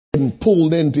getting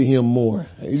pulled into him more.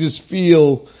 You just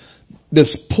feel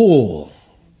this pull.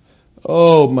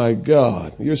 Oh my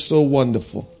God. You're so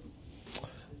wonderful.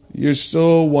 You're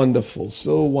so wonderful,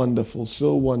 so wonderful,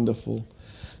 so wonderful.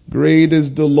 Great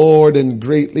is the Lord and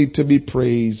greatly to be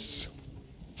praised.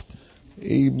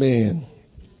 Amen.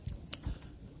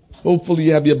 Hopefully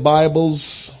you have your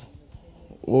Bibles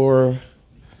or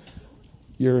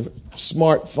your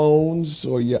smartphones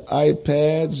or your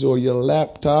iPads or your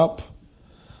laptop.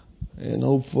 And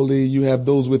hopefully you have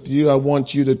those with you. I want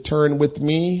you to turn with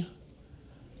me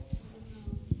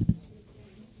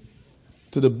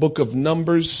to the book of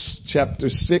Numbers, chapter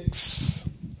 6.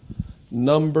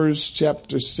 Numbers,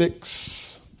 chapter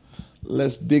 6.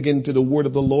 Let's dig into the word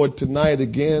of the Lord tonight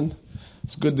again.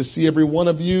 It's good to see every one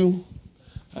of you.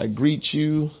 I greet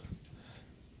you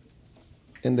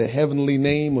in the heavenly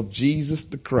name of Jesus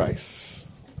the Christ.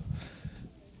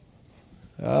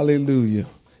 Hallelujah.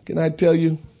 Can I tell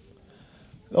you,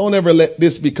 don't ever let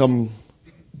this become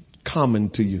common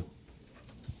to you.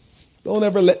 Don't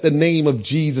ever let the name of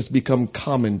Jesus become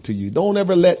common to you. Don't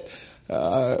ever let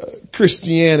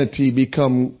Christianity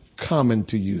become common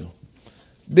to you.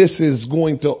 This is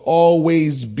going to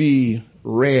always be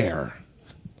rare.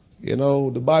 You know,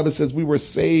 the Bible says we were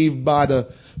saved by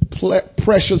the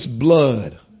precious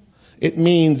blood. It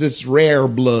means it's rare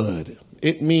blood.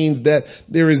 It means that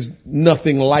there is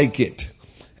nothing like it.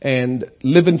 And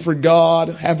living for God,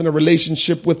 having a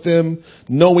relationship with Him,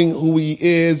 knowing who He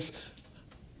is,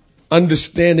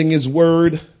 understanding His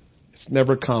word, it's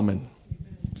never common.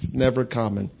 It's never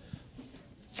common.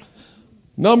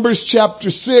 Numbers chapter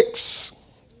 6.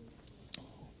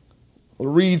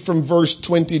 We'll read from verse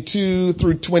 22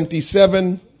 through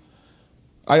 27.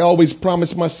 I always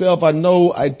promise myself, I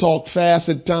know I talk fast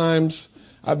at times.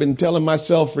 I've been telling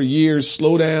myself for years,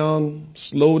 slow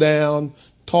down,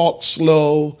 talk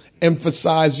slow,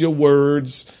 emphasize your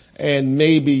words, and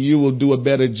maybe you will do a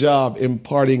better job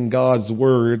imparting God's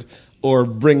word or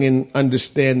bringing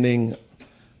understanding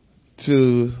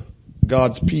to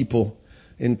God's people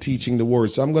in teaching the word.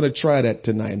 So I'm going to try that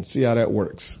tonight and see how that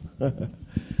works.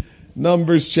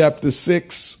 Numbers chapter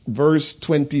 6, verse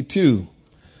 22.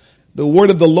 The word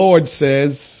of the Lord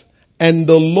says, and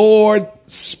the Lord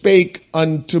spake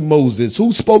unto Moses.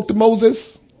 Who spoke to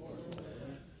Moses?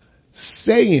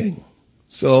 Saying.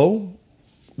 So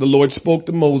the Lord spoke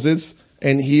to Moses,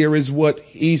 and here is what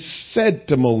he said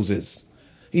to Moses.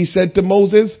 He said to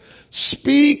Moses,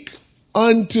 speak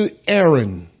unto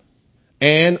Aaron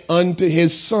and unto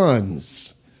his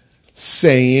sons,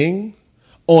 saying,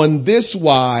 on this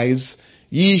wise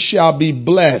ye shall be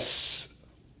blessed,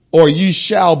 or ye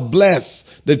shall bless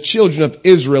the children of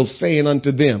Israel, saying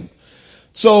unto them.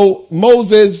 So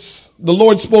Moses, the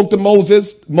Lord spoke to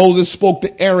Moses, Moses spoke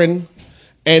to Aaron,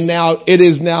 and now it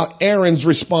is now Aaron's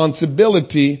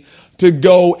responsibility to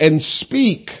go and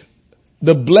speak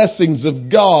the blessings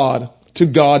of God to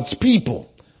God's people.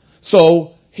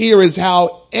 So here is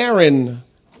how Aaron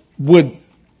would,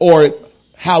 or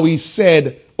how he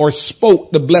said or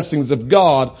spoke the blessings of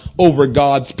God over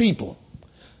God's people.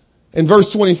 In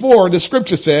verse 24, the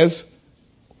scripture says,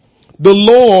 the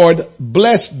Lord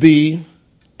bless thee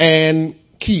and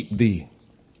keep thee.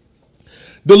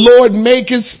 The Lord make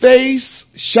his face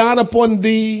shine upon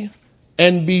thee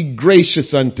and be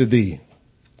gracious unto thee.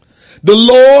 The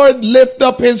Lord lift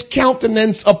up his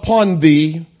countenance upon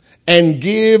thee and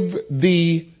give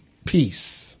thee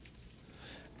peace.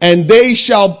 And they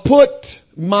shall put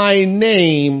my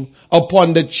name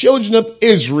upon the children of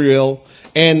Israel,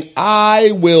 and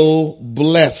I will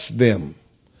bless them.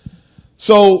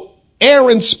 So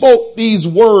Aaron spoke these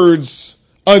words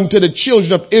unto the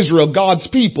children of Israel, God's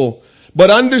people.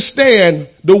 But understand,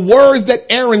 the words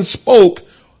that Aaron spoke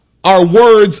are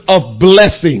words of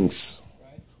blessings.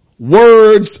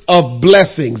 Words of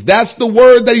blessings. That's the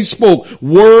word that he spoke.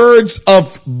 Words of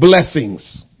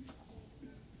blessings.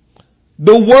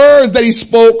 The word that he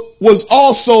spoke was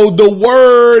also the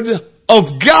word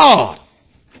of God.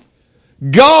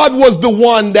 God was the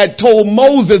one that told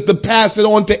Moses to pass it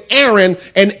on to Aaron,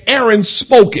 and Aaron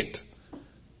spoke it.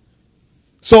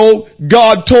 So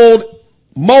God told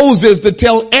Moses to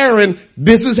tell Aaron,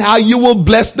 this is how you will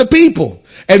bless the people.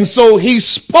 And so he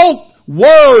spoke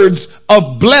words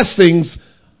of blessings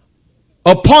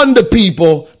upon the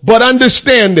people, but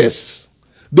understand this.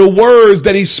 The words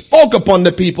that he spoke upon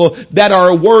the people that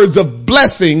are words of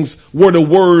blessings were the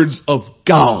words of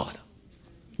God.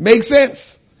 Make sense?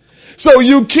 So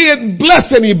you can't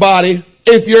bless anybody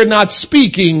if you're not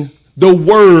speaking the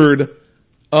word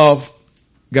of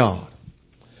God.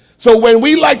 So when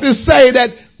we like to say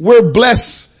that we're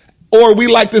blessed, or we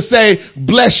like to say,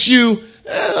 bless you,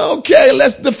 Okay,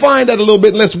 let's define that a little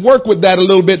bit. Let's work with that a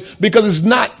little bit because it's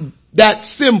not that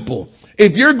simple.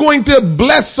 If you're going to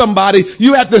bless somebody,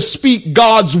 you have to speak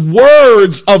God's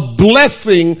words of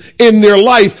blessing in their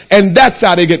life, and that's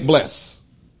how they get blessed.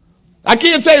 I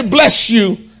can't say bless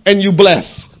you and you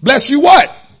bless. Bless you what?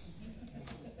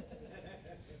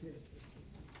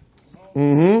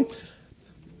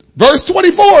 Verse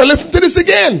 24, listen to this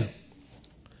again.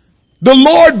 The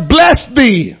Lord bless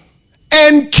thee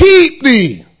and keep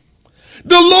thee.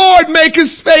 The Lord make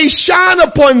his face shine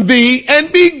upon thee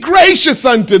and be gracious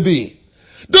unto thee.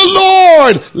 The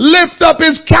Lord lift up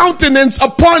his countenance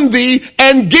upon thee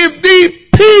and give thee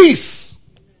peace.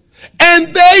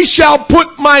 And they shall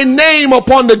put my name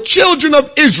upon the children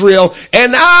of Israel,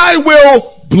 and I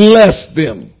will bless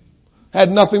them. Had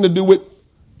nothing to do with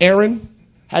Aaron,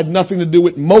 had nothing to do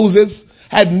with Moses,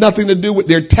 had nothing to do with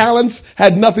their talents,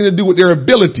 had nothing to do with their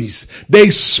abilities. They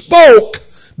spoke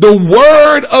the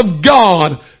word of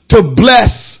God to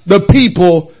bless the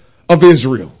people of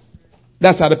Israel.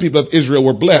 That's how the people of Israel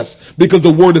were blessed, because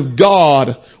the word of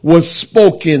God was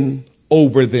spoken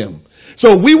over them.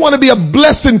 So if we want to be a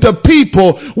blessing to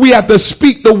people, we have to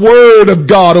speak the word of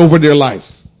God over their life.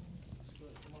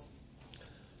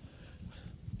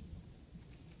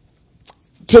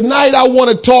 Tonight I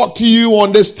want to talk to you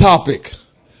on this topic.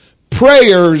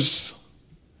 Prayers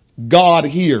God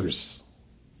hears.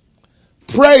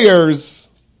 Prayers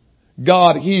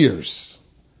God hears.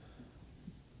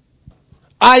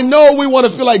 I know we want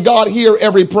to feel like God hears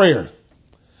every prayer.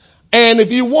 And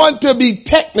if you want to be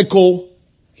technical,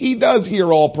 he does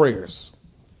hear all prayers.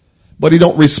 But he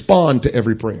don't respond to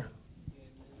every prayer.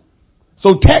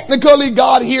 So technically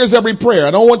God hears every prayer.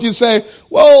 I don't want you to say,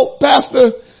 well,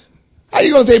 Pastor, how are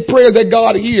you going to say prayers that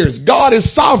God hears? God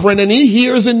is sovereign and he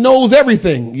hears and knows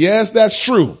everything. Yes, that's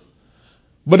true.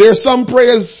 But there's some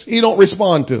prayers he don't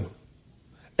respond to.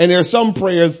 And there's some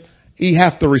prayers he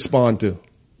have to respond to.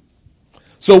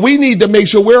 So we need to make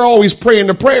sure we're always praying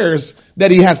the prayers that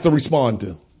he has to respond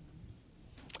to.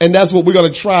 And that's what we're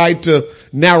going to try to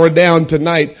narrow down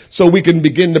tonight so we can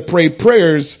begin to pray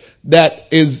prayers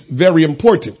that is very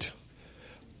important.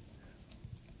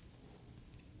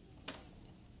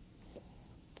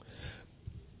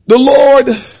 The Lord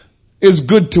is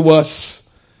good to us.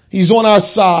 He's on our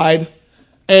side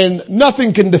and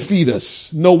nothing can defeat us.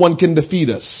 No one can defeat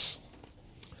us.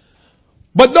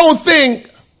 But don't think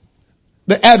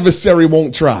the adversary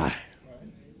won't try.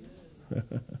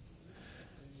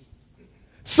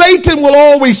 Satan will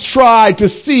always try to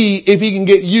see if he can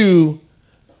get you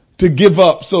to give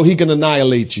up so he can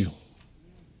annihilate you.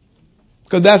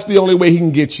 Because that's the only way he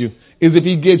can get you, is if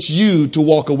he gets you to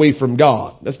walk away from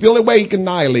God. That's the only way he can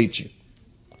annihilate you.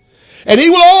 And he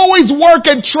will always work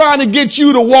at trying to get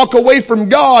you to walk away from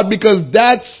God, because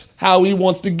that's how he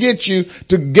wants to get you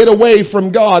to get away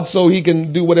from God so he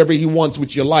can do whatever he wants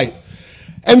with your life.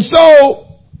 And so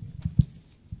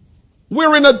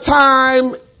we're in a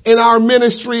time in our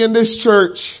ministry in this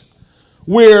church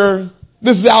where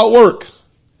this is how it works.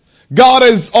 God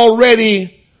has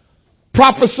already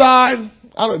prophesied.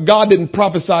 God didn't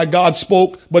prophesy, God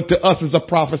spoke, but to us it's a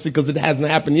prophecy because it hasn't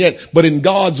happened yet. But in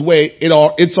God's way,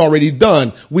 it's already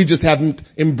done. We just haven't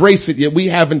embraced it yet. We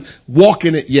haven't walked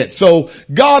in it yet. So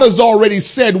God has already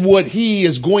said what he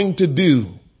is going to do.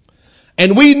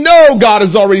 And we know God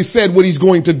has already said what he's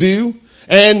going to do.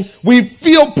 And we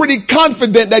feel pretty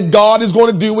confident that God is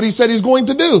going to do what he said he's going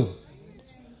to do.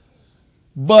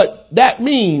 But that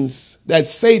means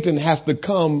that Satan has to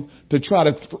come to try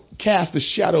to cast a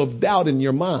shadow of doubt in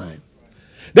your mind.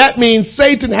 That means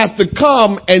Satan has to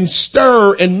come and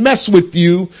stir and mess with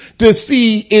you to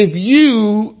see if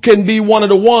you can be one of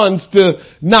the ones to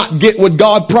not get what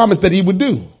God promised that he would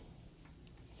do.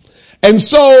 And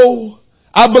so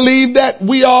I believe that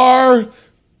we are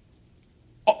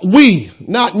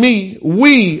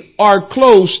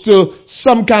close to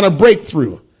some kind of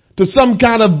breakthrough, to some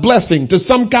kind of blessing, to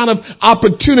some kind of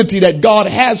opportunity that God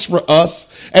has for us.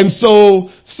 And so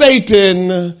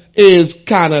Satan is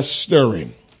kind of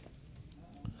stirring.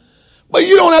 But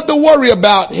you don't have to worry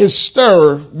about his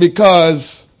stir,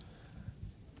 because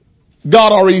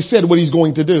God already said what he's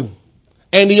going to do.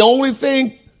 And the only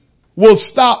thing will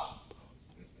stop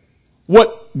what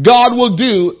God will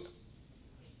do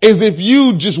is if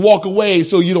you just walk away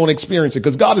so you don't experience it,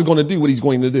 because God is going to do what he's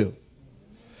going to do.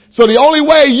 So the only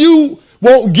way you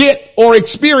won't get or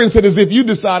experience it is if you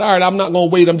decide, all right, I'm not going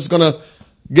to wait. I'm just going to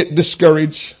get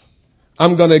discouraged.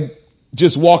 I'm going to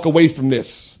just walk away from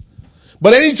this.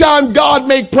 But anytime God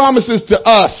make promises to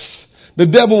us, the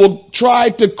devil will try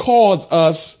to cause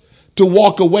us to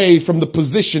walk away from the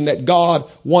position that God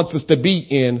wants us to be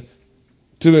in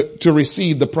to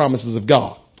receive the promises of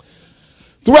God.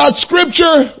 Throughout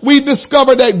scripture, we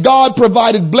discover that God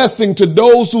provided blessing to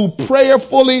those who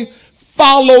prayerfully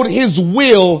followed his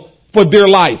will for their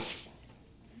life.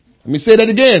 Let me say that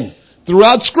again.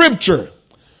 Throughout scripture,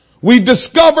 we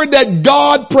discovered that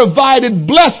God provided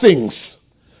blessings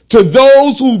to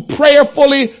those who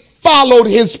prayerfully followed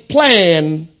his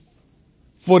plan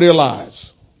for their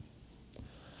lives.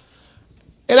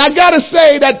 And I gotta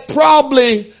say that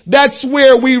probably that's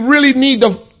where we really need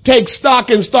to take stock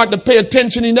and start to pay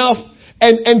attention enough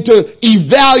and to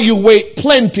evaluate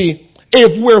plenty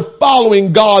if we're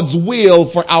following God's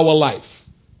will for our life.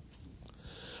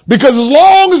 Because as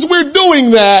long as we're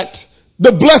doing that,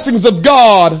 the blessings of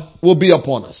God will be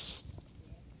upon us.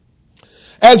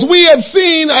 As we have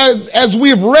seen, as we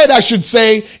have read, I should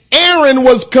say, Aaron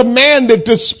was commanded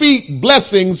to speak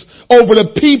blessings over the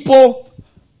people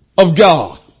of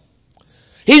God.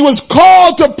 He was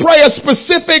called to pray a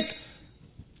specific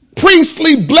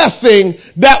priestly blessing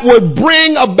that would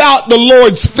bring about the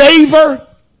Lord's favor,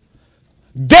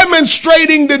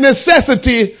 demonstrating the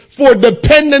necessity for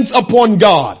dependence upon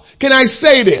God. Can I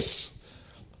say this?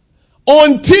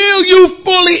 Until you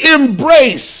fully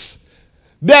embrace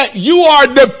that you are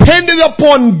dependent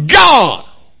upon God,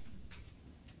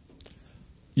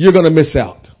 you're going to miss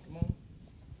out.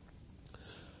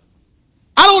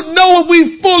 I don't know if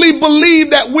we fully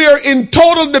believe that we're in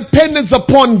total dependence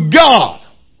upon God.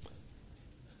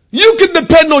 You can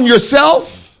depend on yourself.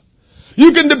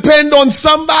 You can depend on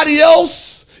somebody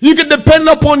else. You can depend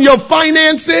upon your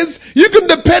finances. You can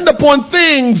depend upon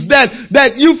things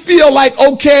that you feel like,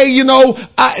 okay,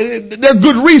 they're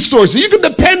good resources. You can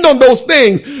depend on those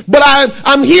things. But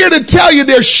I'm here to tell you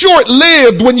they're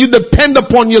short-lived when you depend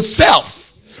upon yourself.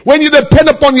 When you depend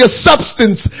upon your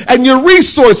substance and your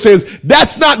resources,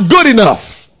 that's not good enough.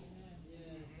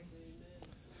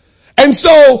 And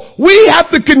so we have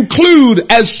to conclude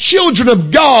as children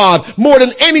of God more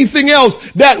than anything else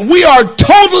that we are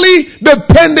totally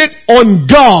dependent on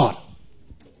God.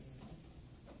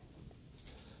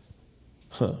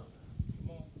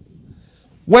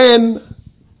 When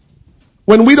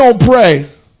we don't pray,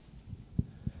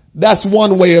 that's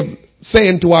one way of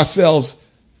saying to ourselves,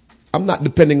 I'm not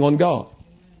depending on God.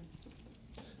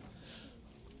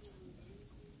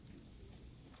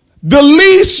 The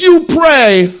least you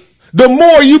pray, the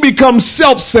more you become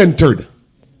self-centered.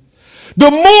 The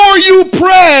more you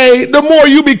pray, the more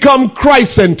you become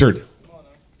Christ-centered.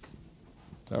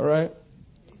 All right?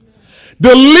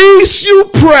 The least you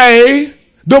pray,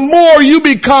 the more you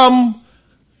become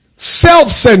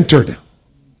self-centered.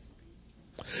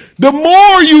 The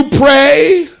more you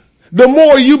pray, the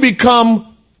more you become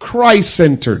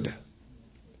Christ-centered.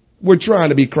 We're trying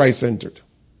to be Christ-centered.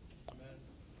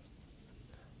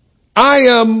 I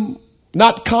am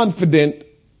not confident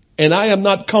and I am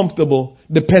not comfortable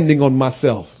depending on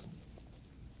myself.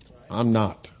 I'm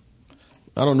not.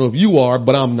 I don't know if you are,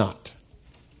 but I'm not.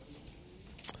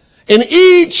 In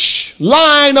each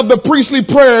line of the priestly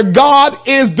prayer, God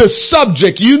is the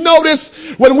subject. You notice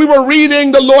when we were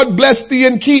reading the Lord bless thee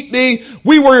and keep thee,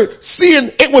 we were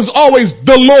seeing it was always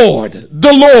the Lord,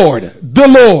 the Lord, the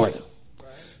Lord.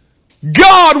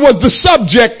 God was the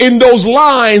subject in those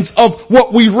lines of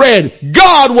what we read.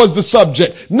 God was the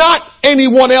subject, not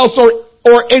anyone else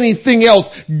or anything else.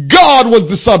 God was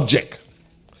the subject.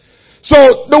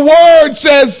 So the word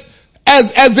says,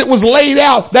 as it was laid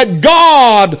out, that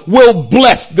God will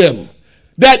bless them,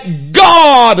 that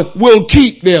God will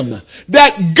keep them,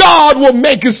 that God will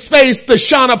make his face to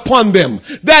shine upon them,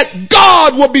 that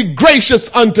God will be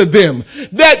gracious unto them,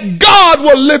 that God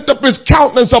will lift up his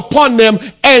countenance upon them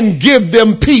and give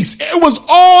them peace. It was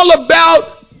all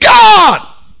about God.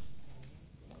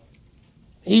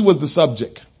 He was the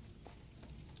subject.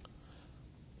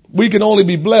 We can only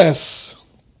be blessed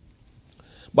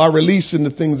by releasing the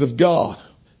things of God,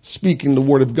 speaking the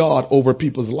word of God over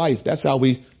people's life. That's how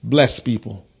we bless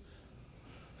people.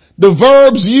 The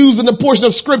verbs used in the portion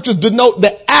of scriptures denote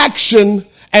the action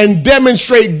and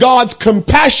demonstrate God's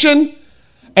compassion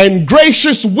and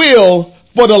gracious will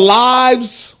for the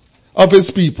lives of his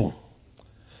people.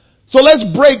 So let's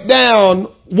break down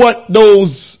what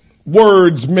those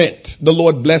words meant. The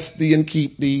Lord bless thee and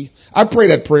keep thee. I pray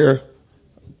that prayer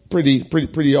pretty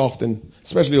often,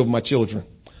 especially over my children.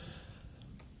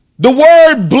 The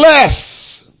word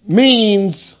bless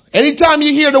means, anytime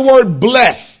you hear the word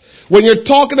bless, when you're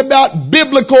talking about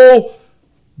biblical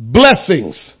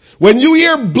blessings, when you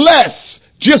hear bless,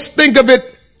 just think of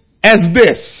it as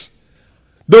this.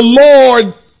 The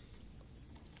Lord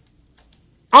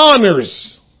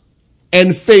honors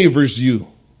and favors you.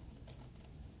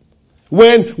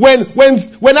 When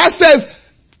I says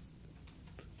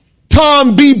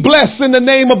Tom, be blessed in the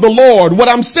name of the Lord. What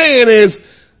I'm saying is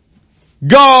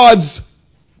God's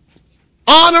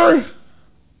honor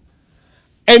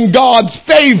and God's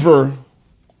favor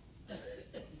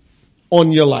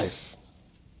on your life.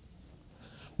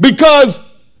 Because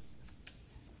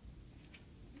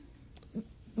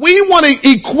we want to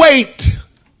equate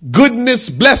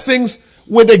goodness, blessings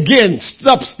with, again,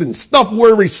 substance, stuff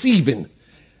we're receiving.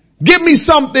 Give me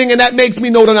something and that makes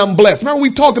me know that I'm blessed. Remember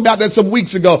we talked about that some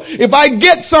weeks ago. If I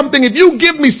get something, if you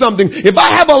give me something, if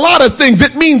I have a lot of things,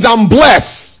 it means I'm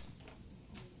blessed.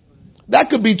 That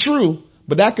could be true,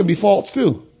 but that could be false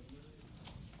too.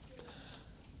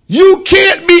 You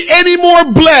can't be any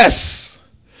more blessed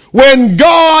when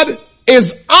God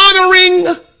is honoring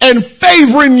and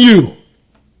favoring you.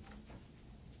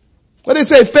 What did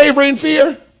they say? Favor and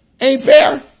fear ain't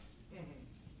fair.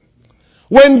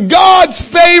 When God's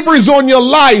favor is on your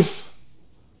life,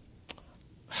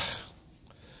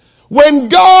 when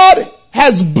God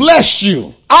has blessed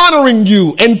you, honoring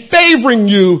you and favoring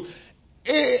you,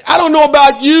 I don't know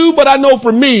about you, but I know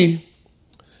for me,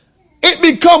 it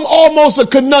become almost a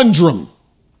conundrum.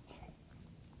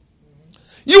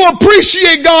 You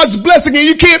appreciate God's blessing and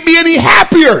you can't be any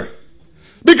happier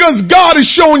because God is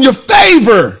showing you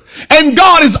favor and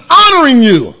God is honoring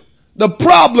you. The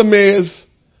problem is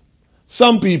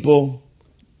some people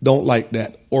don't like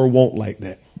that or won't like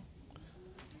that.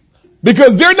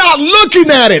 Because they're not looking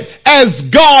at it as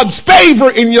God's favor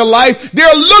in your life.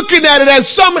 They're looking at it as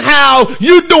somehow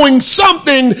you doing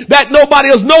something that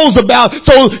nobody else knows about.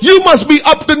 So you must be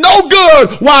up to no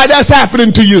good why that's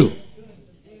happening to you.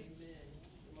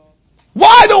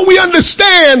 Why don't we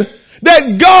understand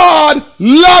that God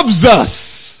loves us?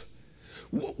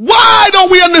 Why don't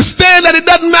we understand that it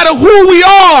doesn't matter who we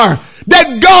are,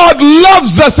 that God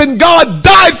loves us and God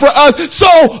died for us,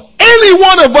 so any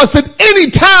one of us at any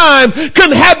time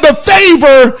can have the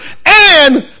favor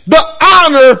and the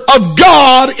honor of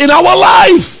God in our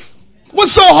life?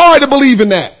 What's so hard to believe in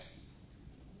that?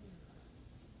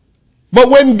 But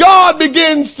when God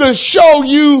begins to show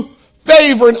you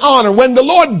favor and honor, when the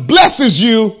Lord blesses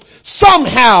you,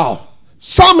 somehow,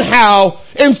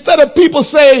 instead of people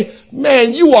say,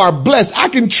 man, you are blessed, I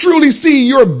can truly see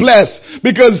you're blessed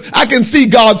because I can see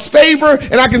God's favor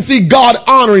and I can see God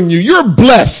honoring you. You're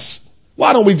blessed.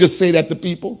 Why don't we just say that to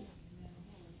people?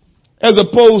 As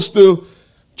opposed to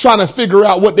trying to figure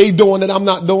out what they doing that I'm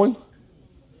not doing.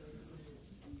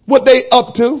 What they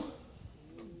up to.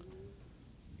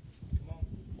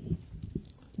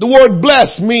 The word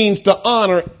blessed means to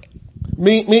honor,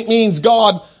 means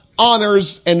God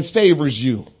honors and favors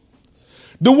you.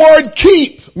 The word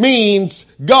keep means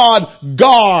God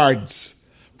guards,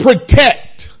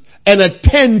 protect, and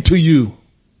attend to you.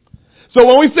 So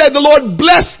when we said the Lord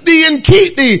bless thee and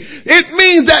keep thee, it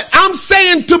means that I'm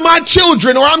saying to my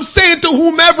children or I'm saying to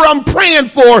whomever I'm praying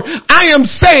for, I am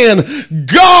saying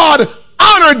God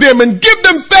honor them and give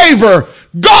them favor,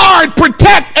 guard,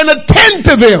 protect, and attend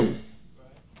to them.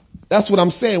 That's what I'm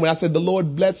saying when I said the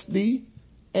Lord bless thee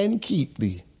and keep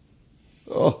thee.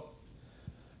 Oh,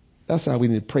 that's how we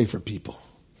need to pray for people.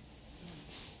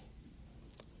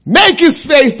 Make his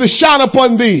face to shine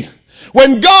upon thee.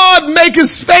 When God make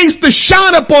his face to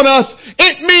shine upon us,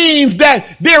 it means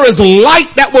that there is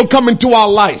light that will come into our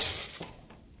life.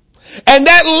 And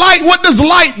that light, what does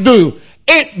light do?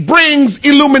 It brings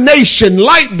illumination.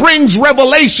 Light brings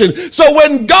revelation. So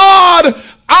when God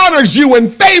honors you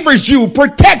and favors you,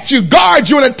 protects you,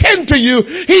 guards you, and attend to you,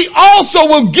 he also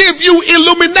will give you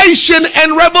illumination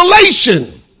and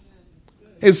revelation.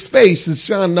 His face is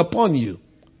shining upon you.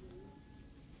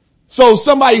 So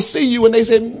somebody see you and they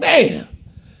say, man,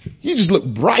 you just look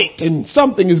bright and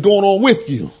something is going on with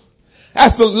you.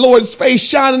 That's the Lord's face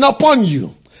shining upon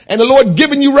you. And the Lord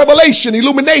giving you revelation,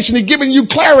 illumination. He's giving you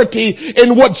clarity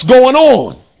in what's going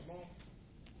on.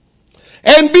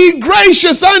 And be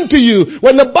gracious unto you.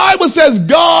 When the Bible says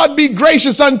God be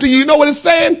gracious unto you, you know what it's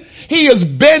saying? He is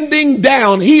bending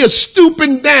down. He is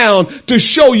stooping down to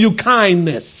show you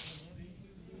kindness.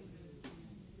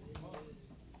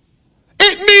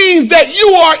 It means that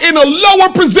you are in a lower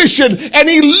position and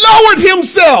he lowered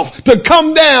himself to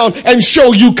come down and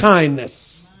show you kindness.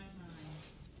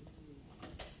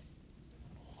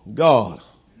 God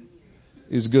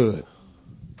is good.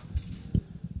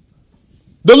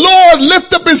 The Lord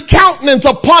lift up his countenance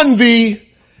upon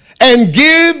thee and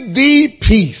give thee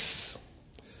peace.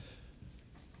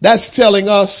 That's telling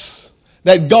us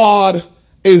that God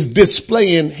is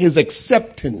displaying his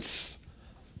acceptance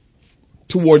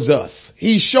towards us.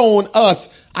 He's showing us,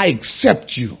 I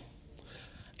accept you.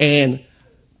 And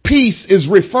peace is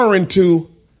referring to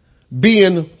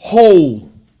being whole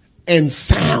and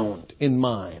sound. in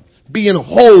mind. Being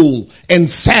whole and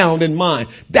sound in mind.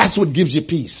 That's what gives you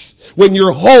peace. When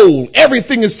you're whole,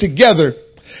 everything is together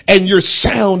and you're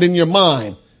sound in your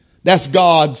mind. That's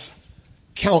God's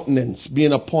countenance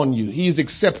being upon you. He's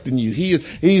accepting you.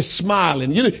 He's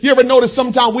smiling. You ever notice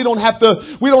sometimes we don't have to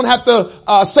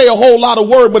say a whole lot of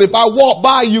word, but if I walk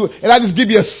by you and I just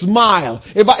give you a smile,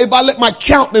 if I let my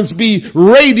countenance be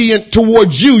radiant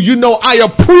towards you, you know I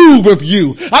approve of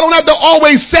you. I don't have to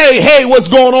always say, hey,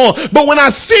 what's going on? But when I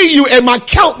see you and my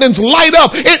countenance light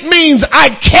up, it means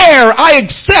I care. I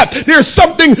accept. There's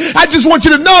something, I just want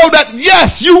you to know that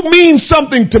yes, you mean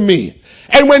something to me.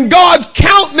 And when God's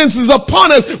countenance is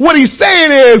upon us, what he's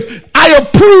saying is, I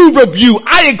approve of you.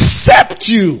 I accept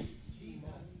you.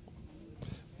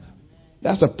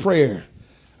 That's a prayer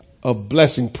of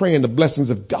blessing, praying the blessings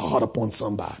of God upon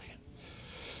somebody.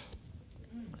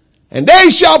 And they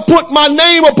shall put my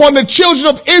name upon the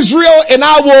children of Israel, and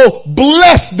I will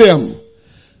bless them.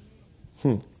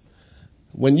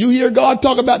 When you hear God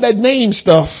talk about that name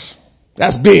stuff,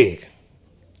 that's big.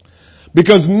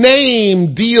 Because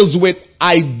name deals with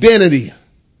identity.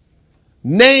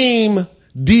 Name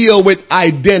deal with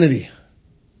identity.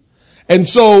 And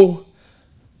so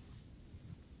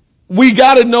we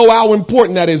got to know how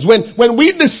important that is. When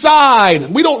we decide,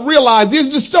 we don't realize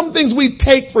there's just some things we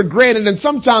take for granted, and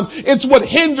sometimes it's what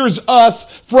hinders us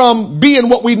from being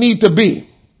what we need to be.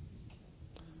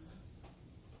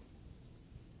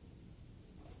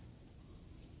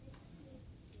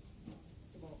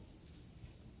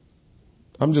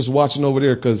 I'm just watching over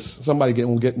there because somebody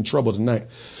will get in trouble tonight.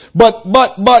 But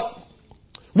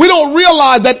we don't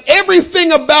realize that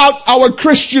everything about our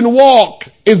Christian walk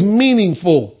is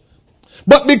meaningful.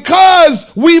 But because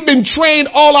we've been trained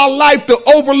all our life to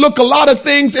overlook a lot of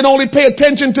things and only pay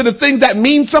attention to the things that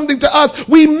mean something to us,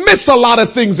 we miss a lot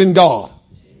of things in God.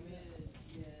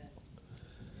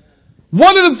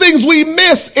 One of the things we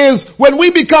miss is when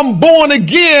we become born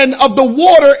again of the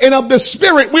water and of the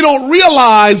Spirit, we don't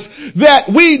realize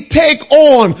that we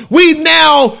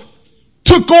now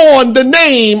took on the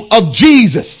name of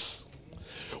Jesus.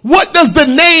 What does the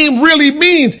name really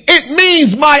mean? It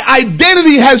means my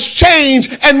identity has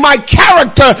changed and my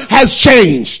character has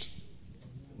changed.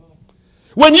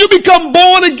 When you become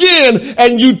born again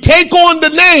and you take on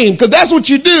the name, because that's what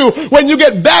you do when you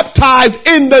get baptized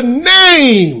in the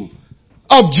name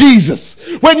of Jesus.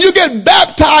 When you get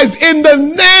baptized in the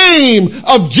name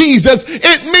of Jesus,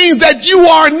 it means that you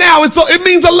are now, it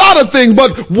means a lot of things,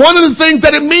 but one of the things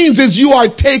that it means is you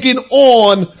are taking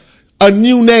on a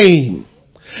new name.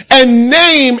 And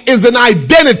name is an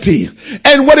identity.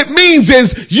 And what it means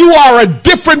is you are a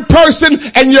different person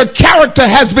and your character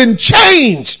has been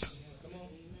changed.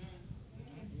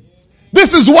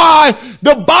 This is why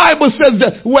the Bible says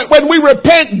that when we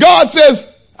repent, God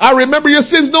says, I remember your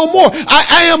sins no more.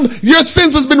 Your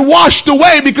sins has been washed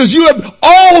away because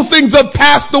all things have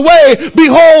passed away.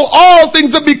 Behold, all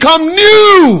things have become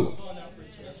new.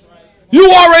 You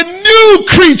are a new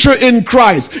creature in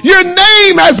Christ. Your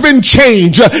name has been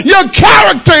changed. Your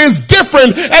character is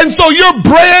different. And so you're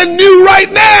brand new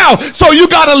right now. So you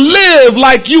gotta live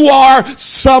like you are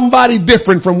somebody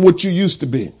different from what you used to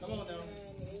be.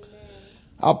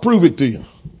 I'll prove it to you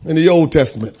in the Old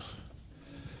Testament.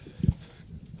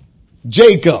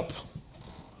 Jacob,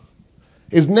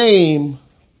 his name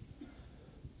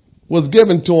was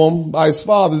given to him by his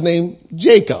father's name,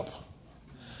 Jacob.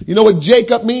 You know what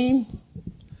Jacob means?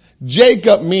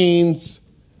 Jacob means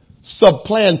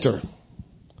supplanter.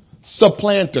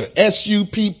 Supplanter.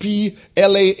 S-U-P-P-L-A-N-T-E-R.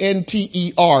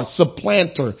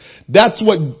 Supplanter. That's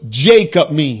what Jacob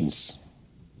means.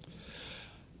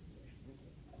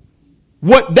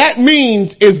 What that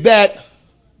means is that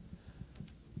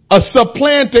a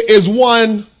supplanter is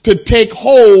one to take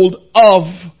hold of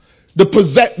the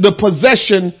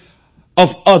possession of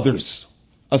others.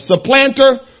 A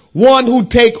supplanter, one who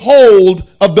take hold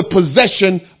of the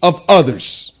possession of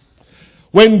others.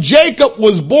 When Jacob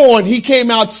was born, he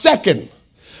came out second.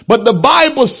 But the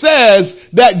Bible says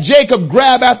that Jacob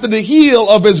grabbed after the heel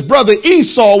of his brother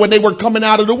Esau when they were coming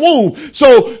out of the womb.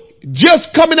 So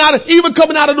even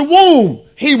coming out of the womb,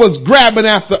 he was grabbing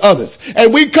after others.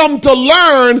 And we come to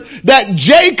learn that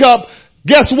Jacob,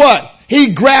 guess what?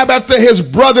 He grabbed after his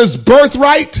brother's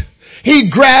birthright.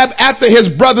 He grabbed after his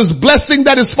brother's blessing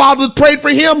that his father prayed for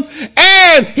him.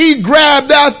 And he grabbed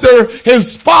after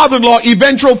his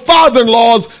eventual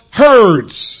father-in-law's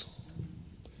herds.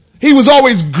 He was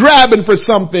always grabbing for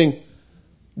something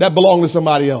that belonged to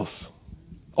somebody else.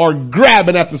 Or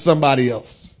grabbing after somebody else.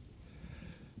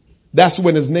 That's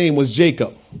when his name was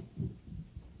Jacob.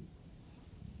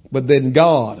 But then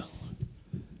God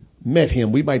met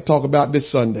him. We might talk about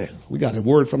this Sunday. We got a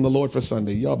word from the Lord for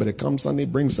Sunday. Y'all better come Sunday,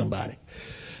 bring somebody.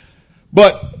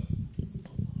 But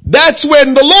that's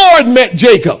when the Lord met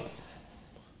Jacob.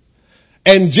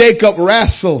 And Jacob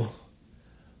wrestled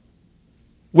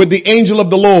with the angel of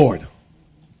the Lord.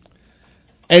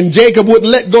 And Jacob wouldn't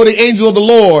let go the angel of the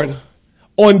Lord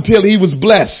until he was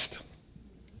blessed.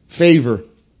 Favor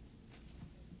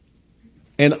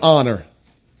and honor.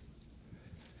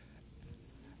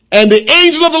 And the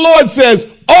angel of the Lord says,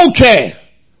 okay,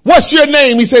 what's your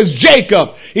name? He says,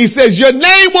 Jacob. He says, your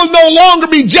name will no longer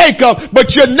be Jacob,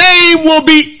 but your name will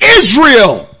be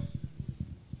Israel.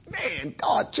 Man,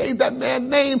 God changed that man's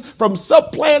name from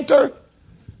supplanter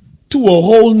to a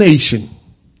whole nation.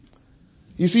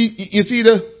 You see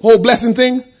the whole blessing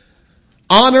thing?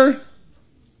 Honor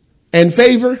and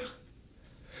favor.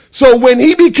 So when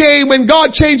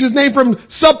God changed his name from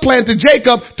supplanter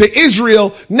Jacob to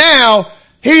Israel, now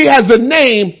he has a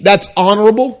name that's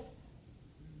honorable.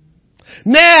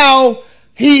 Now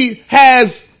he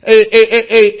has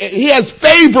he has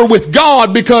favor with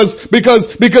God because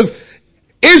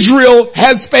Israel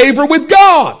has favor with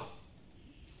God.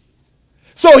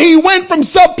 So he went from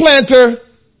supplanter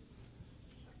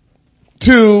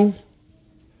to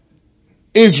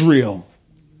Israel.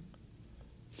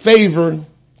 Favor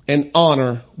and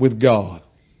honor with God.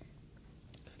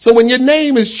 So when your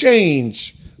name is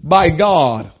changed by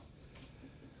God,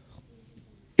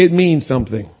 it means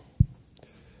something.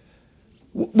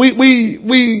 I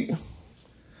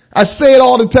say it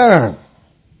all the time.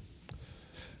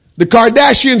 The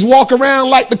Kardashians walk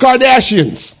around like the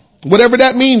Kardashians, whatever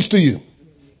that means to you.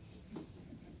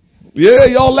 Yeah,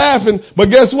 y'all laughing,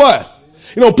 but guess what?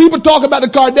 You know, people talk about the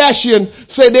Kardashians,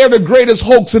 say they're the greatest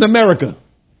hoax in America.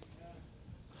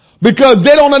 Because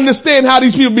they don't understand how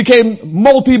these people became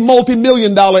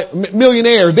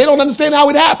millionaires. They don't understand how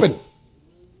it happened.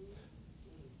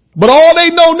 But all they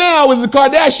know now is the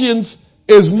Kardashians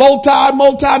is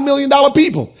multi-million dollar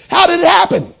people. How did it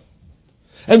happen?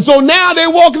 And so now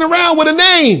they're walking around with a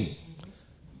name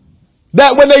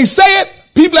that when they say it,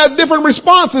 people have different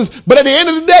responses. But at the end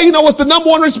of the day, you know what's the number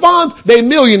one response? They're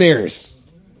millionaires.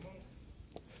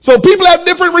 So people have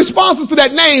different responses to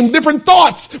that name, different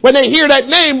thoughts when they hear that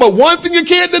name. But one thing you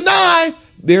can't deny,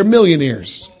 they're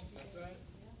millionaires.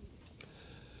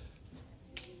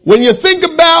 When you think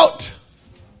about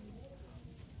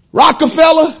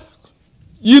Rockefeller,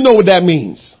 you know what that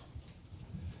means.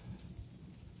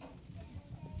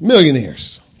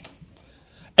 Millionaires.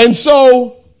 And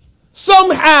so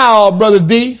somehow, Brother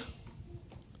D,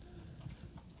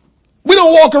 we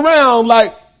don't walk around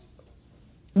like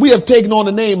we have taken on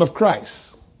the name of Christ.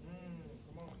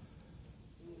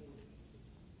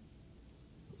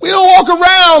 We don't walk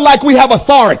around like we have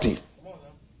authority.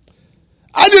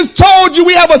 I just told you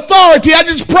we have authority. I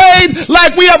just prayed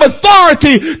like we have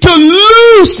authority to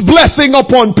loose blessing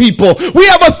upon people. We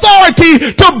have authority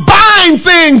to bind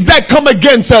things that come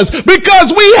against us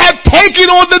because we have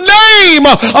taken on the name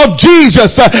of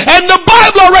Jesus. And the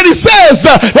Bible already says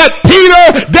that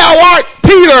Peter, thou art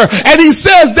Peter. And he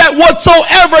says that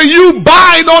whatsoever you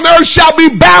bind on earth shall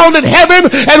be bound in heaven,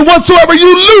 and whatsoever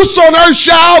you loose on earth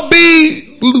shall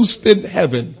be loosed in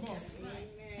heaven.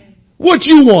 What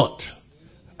you want?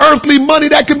 Earthly money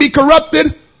that can be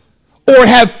corrupted, or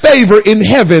have favor in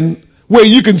heaven where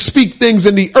you can speak things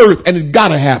in the earth and it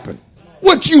gotta happen?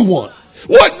 What you want?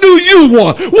 What do you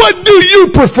want? What do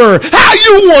you prefer? How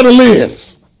you want to live?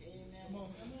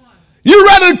 You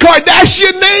rather the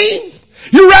Kardashian name?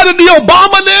 You rather the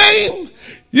Obama name?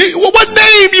 What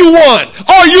name you want?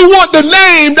 Or you want the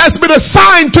name that's been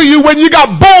assigned to you when you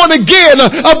got born again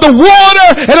of the water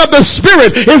and of the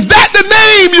Spirit? Is that the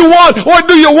name you want, or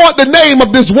do you want the name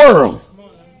of this world?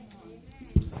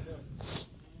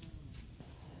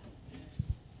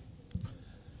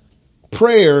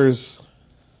 Prayers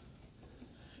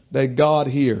that God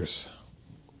hears.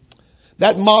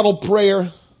 That model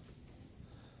prayer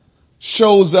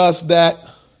shows us that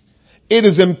it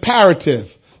is imperative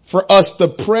for us to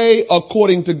pray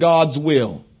according to God's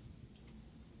will.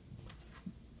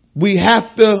 We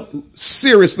have to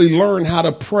seriously learn how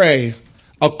to pray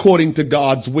according to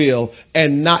God's will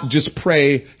and not just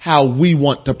pray how we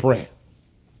want to pray.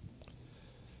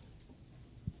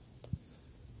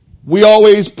 We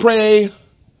always pray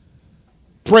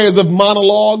prayers of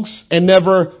monologues and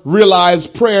never realize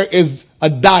prayer is a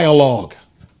dialogue.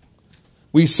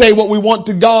 We say what we want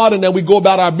to God and then we go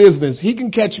about our business. He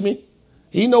can catch me.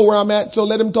 He know where I'm at, so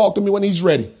let him talk to me when he's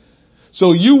ready.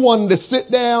 So you wanted to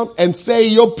sit down and say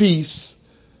your piece,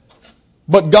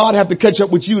 but God have to catch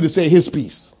up with you to say his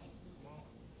piece.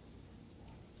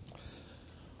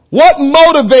 What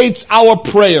motivates our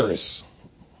prayers?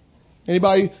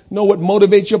 Anybody know what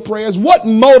motivates your prayers? What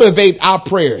motivates our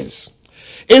prayers?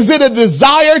 Is it a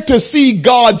desire to see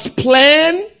God's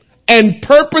plan and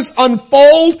purpose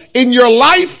unfold in your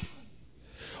life?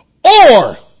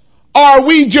 Or are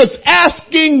we just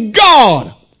asking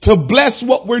God to bless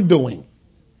what we're doing?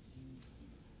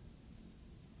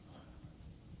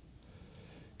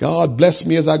 God bless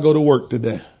me as I go to work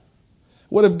today.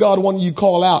 What if God wanted you to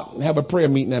call out and have a prayer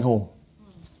meeting at home?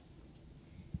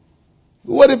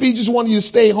 What if he just wanted you to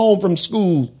stay home from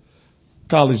school?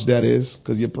 College, that is,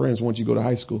 because your parents want you to go to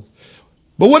high school.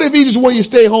 But what if he just wanted you to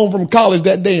stay home from college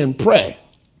that day and pray?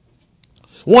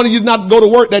 Wanted you not to go to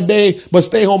work that day, but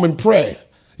stay home and pray.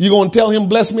 You going to tell him,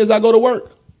 bless me as I go to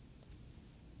work?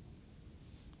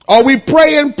 Are we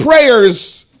praying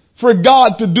prayers for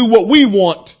God to do what we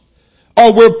want?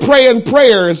 Or we're praying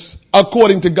prayers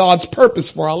according to God's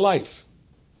purpose for our life?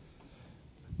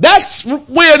 That's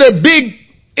where the big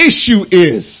issue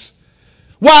is.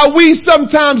 While we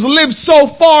sometimes live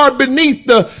so far beneath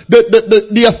the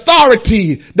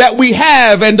authority that we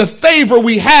have and the favor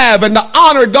we have and the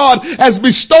honor God has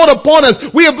bestowed upon us,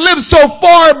 we have lived so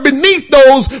far beneath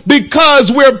those because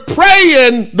we're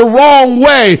praying the wrong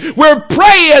way. We're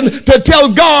praying to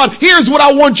tell God, here's what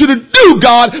I want you to do,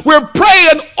 God. We're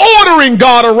praying, ordering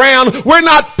God around. We're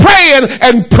not praying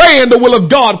and praying the will of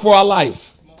God for our life.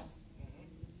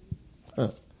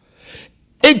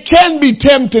 It can be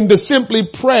tempting to simply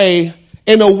pray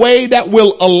in a way that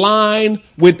will align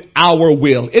with our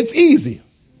will. It's easy.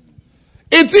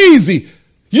 It's easy.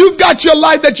 You've got your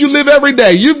life that you live every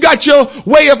day. You've got your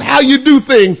way of how you do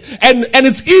things. And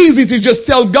it's easy to just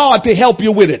tell God to help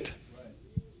you with it.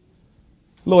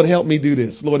 Lord, help me do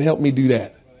this. Lord, help me do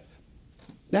that.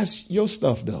 That's your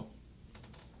stuff, though.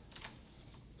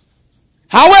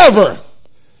 However,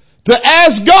 to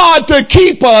ask God to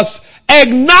keep us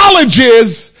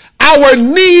acknowledges our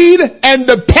need and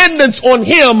dependence on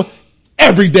him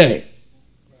every day.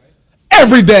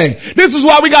 Every day. This is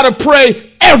why we got to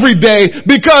pray every day,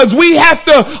 because we have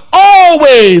to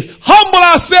always humble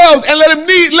ourselves and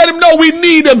let him know we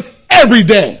need him every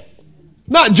day.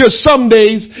 Not just some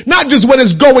days, not just when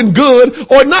it's going good,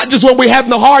 or not just when we're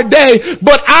having a hard day,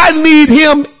 but I need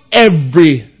him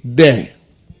every day.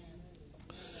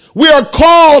 We are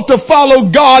called to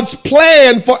follow God's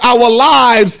plan for our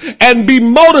lives and be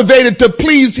motivated to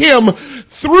please him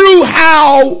through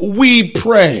how we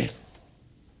pray.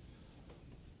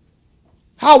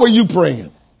 How are you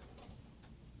praying?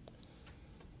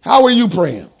 How are you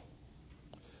praying?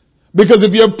 Because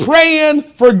if you're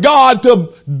praying for God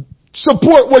to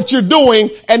support what you're doing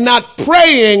and not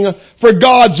praying for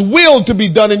God's will to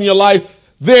be done in your life,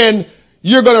 then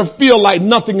you're going to feel like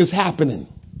nothing is happening.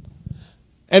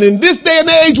 And in this day and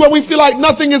age, when we feel like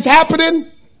nothing is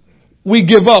happening, we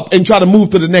give up and try to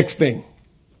move to the next thing.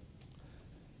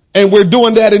 And we're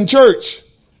doing that in church.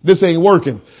 This ain't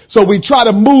working. So we try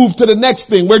to move to the next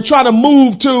thing. We're trying to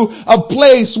move to a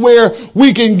place where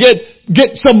we can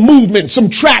get some movement,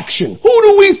 some traction. Who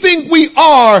do we think we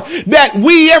are that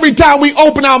every time we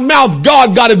open our mouth,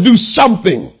 God got to do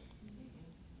something?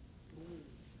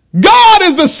 God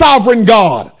is the sovereign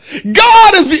God.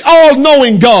 God is the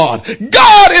all-knowing God.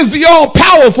 God is the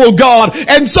all-powerful God.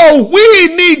 And so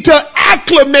we need to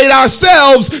acclimate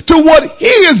ourselves to what he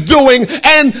is doing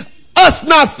and us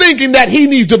not thinking that he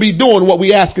needs to be doing what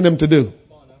we're asking him to do.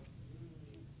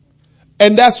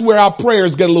 And that's where our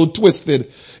prayers get a little twisted,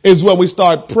 is when we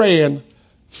start praying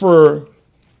for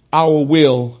our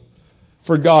will,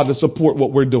 for God to support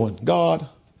what we're doing. God,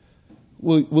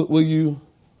 will you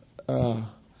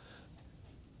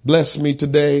bless me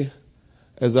today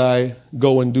as I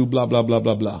go and do blah, blah, blah,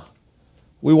 blah, blah.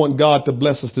 We want God to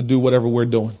bless us to do whatever we're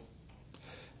doing.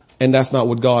 And that's not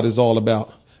what God is all about.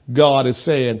 God is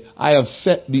saying, I have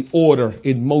set the order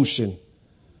in motion.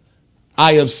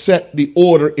 I have set the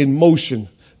order in motion.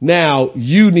 Now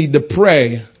you need to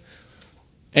pray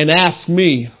and ask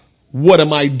me, what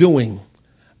am I doing?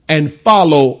 And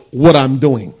follow what I'm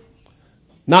doing.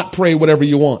 Not pray whatever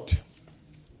you want.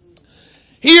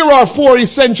 Here are 4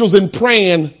 essentials in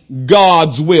praying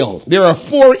God's will. There are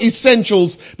 4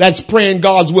 essentials that's praying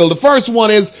God's will. The first one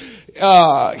is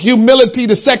humility.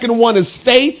 The second one is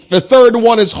faith. The third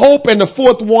one is hope. And the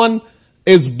fourth one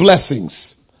is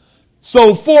blessings.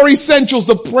 So 4 essentials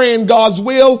to praying God's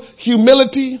will: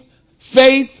 humility,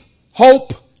 faith,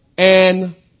 hope,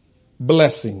 and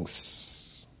blessings.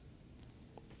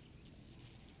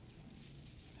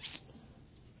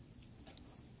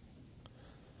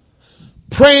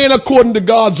 Praying according to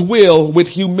God's will with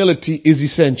humility is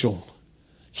essential.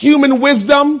 Human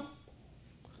wisdom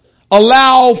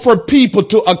allow for people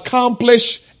to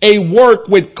accomplish a work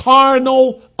with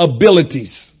carnal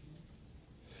abilities.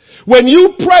 When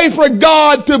you pray for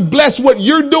God to bless what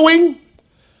you're doing,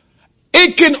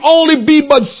 it can only be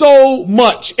but so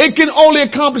much. It can only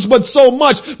accomplish but so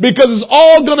much because it's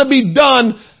all going to be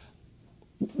done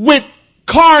with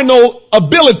carnal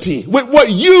ability, with what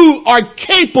you are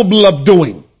capable of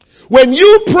doing. When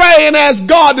you pray and ask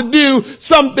God to do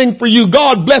something for you,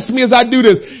 God bless me as I do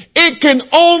this, it can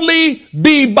only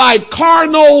be by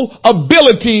carnal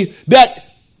ability that's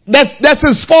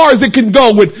as far as it can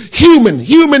go with human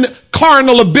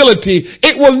carnal ability.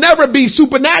 It will never be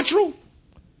supernatural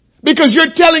because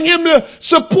you're telling him to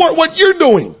support what you're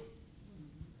doing,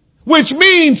 which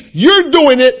means you're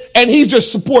doing it and he's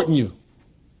just supporting you.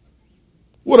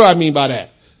 What do I mean by that?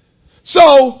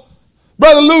 So,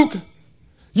 Brother Luke,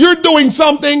 you're doing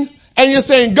something and you're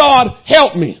saying, God,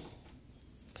 help me.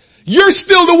 You're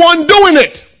still the one doing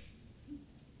it.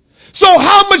 So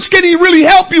how much can he really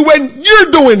help you when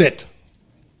you're doing it?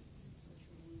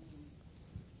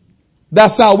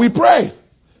 That's how we pray.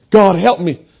 God, help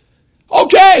me.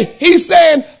 Okay. He's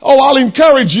saying, oh, I'll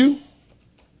encourage you.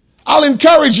 I'll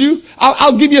encourage you.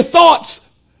 I'll give you thoughts,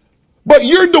 but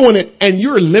you're doing it and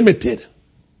you're limited.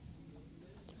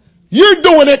 You're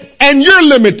doing it and you're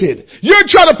limited. You're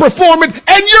trying to perform it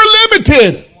and you're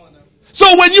limited.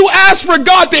 So when you ask for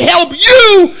God to help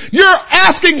you, you're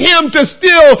asking him to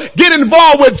still get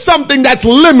involved with something that's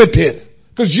limited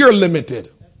because you're limited.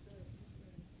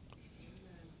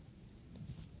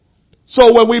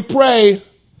 So when we pray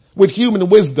with human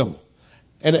wisdom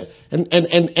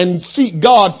and seek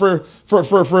God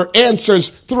for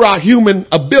answers through our human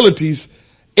abilities,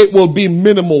 it will be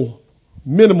minimal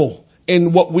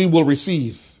in what we will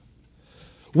receive.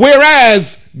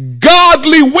 Whereas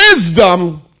godly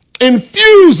wisdom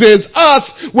infuses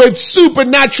us with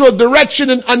supernatural direction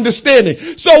and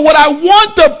understanding. So what I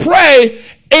want to pray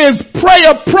is pray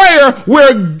a prayer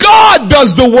where God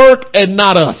does the work and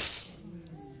not us.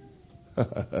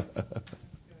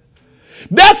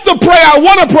 That's the prayer I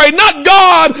want to pray. Not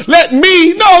God, let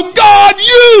me. No, God,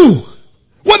 you.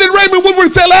 What did Raymond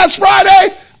Woodward say last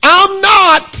Friday? I'm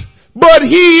not, but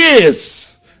he is.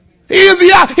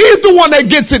 He's the one that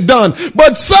gets it done.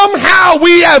 But somehow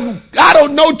we have,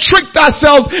 tricked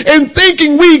ourselves in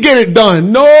thinking we get it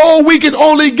done. No, we can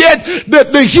only get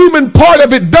the human part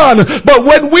of it done. But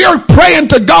when we are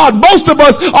praying to God, most of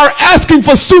us are asking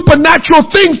for supernatural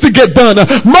things to get done.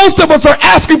 Most of us are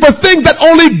asking for things that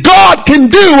only God can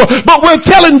do. But we're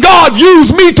telling God,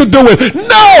 use me to do it.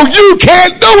 No, you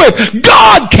can't do it.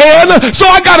 God can. So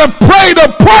I gotta pray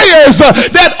the prayers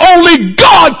that only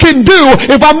God can do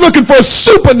if I'm looking for a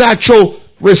supernatural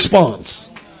response.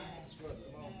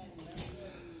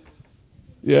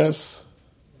 Yes.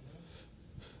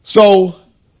 So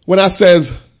when I says,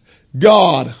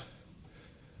 God,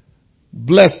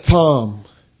 bless Tom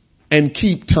and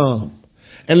keep Tom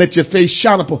and let your face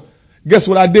shine upon, guess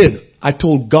what I did? I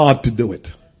told God to do it.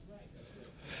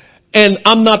 And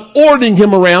I'm not ordering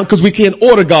him around because we can't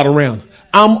order God around.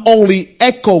 I'm only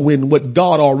echoing what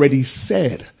God already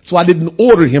said. So I didn't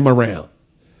order him around.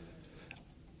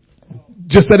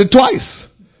 Just said it twice.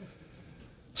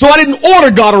 So I didn't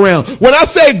order God around. When I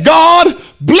say, God,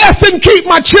 bless and keep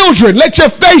my children. Let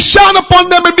your face shine upon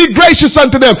them and be gracious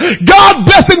unto them. God,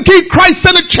 bless and keep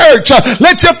Christ-centered church.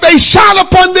 Let your face shine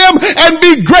upon them and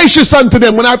be gracious unto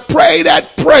them. When I pray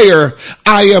that prayer,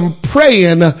 I am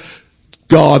praying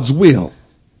God's will.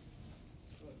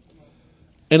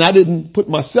 And I didn't put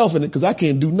myself in it because I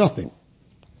can't do nothing.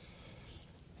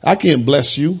 I can't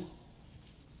bless you,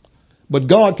 but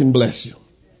God can bless you.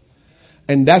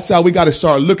 And that's how we got to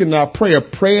start looking at our prayer,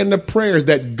 praying the prayers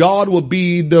that God will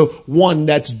be the one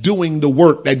that's doing the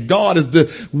work, that God is the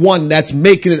one that's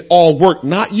making it all work,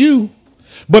 not you.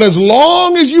 But as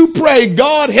long as you pray,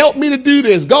 God help me to do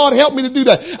this, God help me to do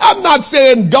that. I'm not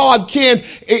saying God can't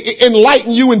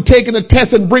enlighten you and taking a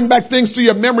test and bring back things to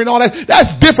your memory and all that.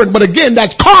 That's different. But again,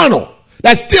 that's carnal.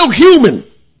 That's still human.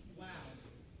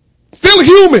 Still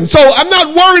human. So I'm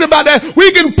not worried about that.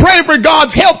 We can pray for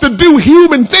God's help to do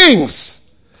human things.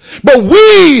 But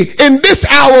we, in this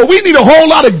hour, we need a whole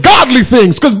lot of godly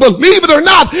things. Because believe it or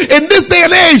not, in this day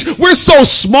and age, we're so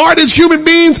smart as human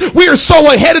beings. We are so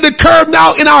ahead of the curve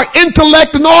now in our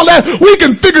intellect and all that. We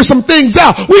can figure some things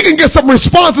out. We can get some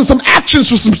responses, some actions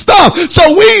for some stuff.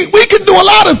 So we can do a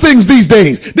lot of things these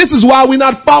days. This is why we're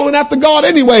not following after God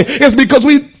anyway. It's because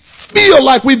we feel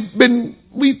like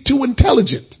we too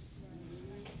intelligent.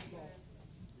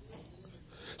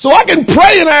 So I can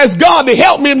pray and ask God to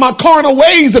help me in my carnal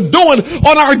ways of doing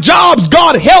on our jobs.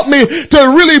 God help me to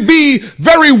really be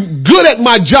very good at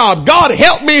my job. God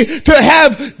help me to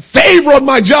have favor on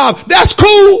my job. That's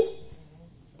cool.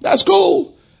 That's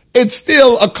cool. It's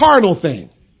still a carnal thing.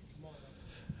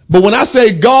 But when I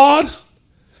say, God,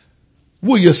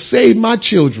 will you save my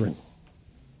children?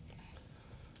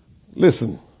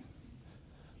 Listen,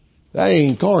 that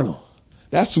ain't carnal.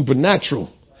 That's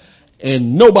supernatural.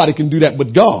 And nobody can do that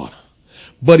but God.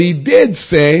 But he did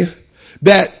say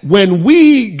that when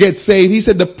we get saved, he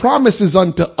said the promise is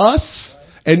unto us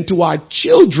and to our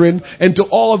children and to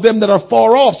all of them that are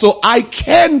far off. So I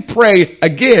can pray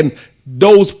again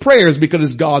those prayers because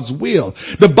it's God's will.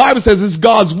 The Bible says it's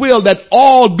God's will that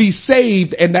all be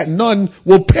saved and that none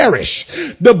will perish.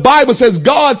 The Bible says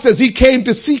God says he came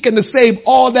to seek and to save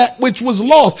all that which was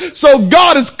lost. So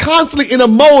God is constantly in a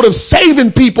mode of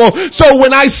saving people. So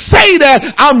when I say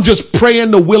that, I'm just praying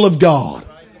the will of God.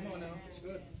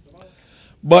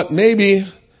 But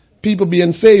maybe people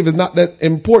being saved is not that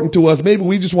important to us. Maybe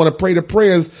we just want to pray the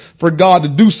prayers for God to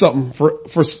do something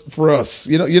for us.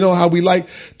 You know how we like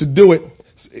to do it.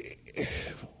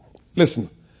 Listen,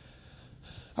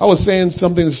 I was saying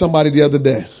something to somebody the other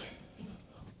day.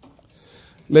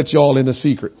 Let y'all in a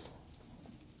secret.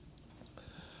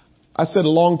 I said a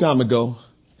long time ago,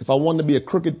 if I wanted to be a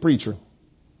crooked preacher,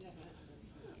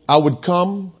 I would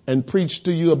come and preach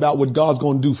to you about what God's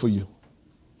going to do for you.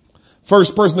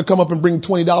 First person to come up and bring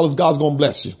 $20, God's going to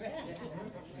bless you.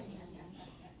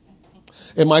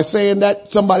 Am I saying that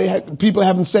people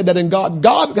haven't said that in God?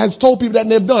 God has told people that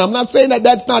and they've done. I'm not saying that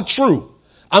that's not true.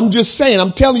 I'm just saying,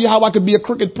 I'm telling you how I could be a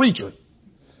crooked preacher.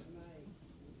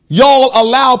 Y'all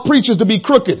allow preachers to be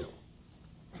crooked.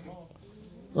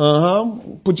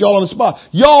 Put y'all on the spot.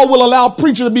 Y'all will allow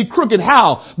preachers to be crooked.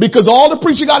 How? Because all the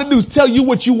preacher got to do is tell you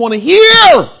what you want to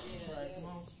hear.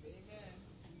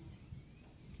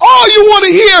 All you want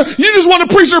to hear, you just want a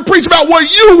preacher to preach about what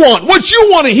you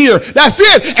want to hear. That's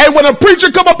it. And when a preacher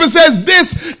come up and says this,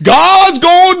 God's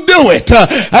going to do it.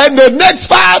 And the next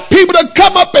 5 people that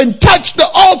come up and touch the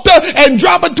altar and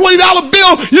drop a $20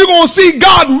 bill, you're going to see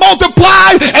God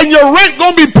multiply and your rent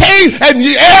going to be paid and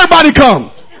everybody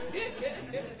come.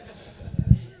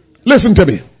 Listen to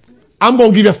me. I'm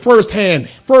going to give you first hand.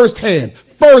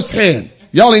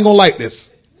 Y'all ain't going to like this.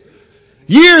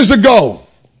 Years ago,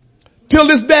 till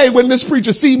this day, when this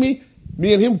preacher see me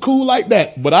and him cool like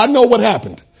that, but I know what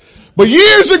happened. But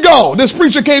years ago, this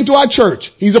preacher came to our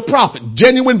church. He's a prophet,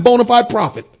 genuine bona fide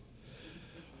prophet.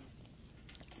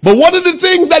 But one of the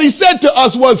things that he said to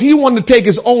us was he wanted to take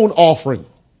his own offering.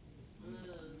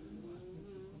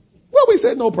 Well, we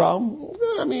said, no problem.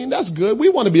 I mean, that's good. We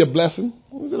want to be a blessing.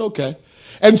 We said, okay.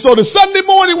 And so the Sunday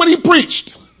morning when he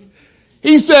preached,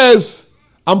 he says,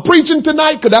 I'm preaching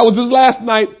tonight because that was his last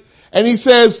night. And he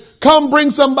says, come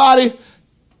bring somebody.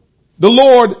 The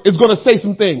Lord is going to say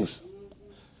some things.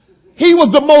 He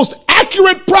was the most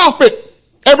accurate prophet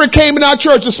ever came in our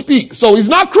church to speak. So he's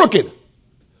not crooked.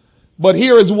 But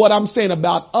here is what I'm saying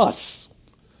about us.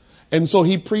 And so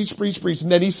he preached.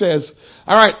 And then he says,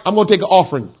 all right, I'm going to take an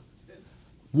offering.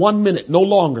 1 minute, no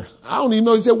longer. I don't even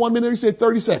know he said 1 minute. He said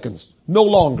 30 seconds. No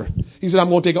longer. He said, I'm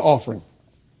going to take an offering.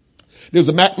 There's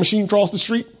a Mac machine across the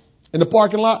street. In the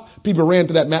parking lot, people ran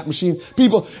to that Mac machine.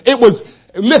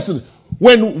 Listen,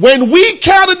 when we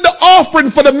counted the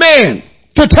offering for the man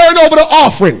to turn over the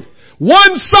offering,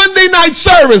 one Sunday night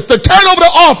service to turn over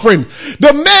the offering,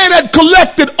 the man had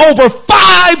collected over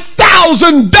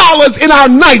 $5,000 in our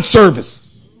night service.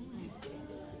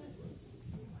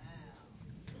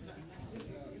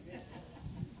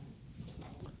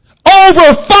 Over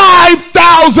 $5,000.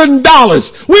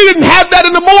 We didn't have that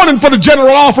in the morning for the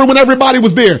general offering when everybody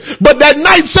was there. But that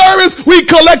night service, we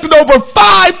collected over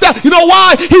 $5,000. You know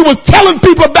why? He was telling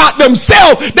people about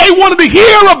themselves. They wanted to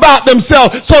hear about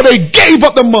themselves, so they gave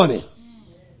up the money.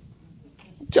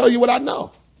 I'll tell you what I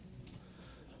know.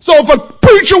 So if a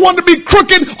preacher wanted to be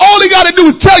crooked, all he got to do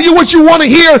is tell you what you want to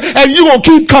hear, and you're going to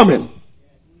keep coming.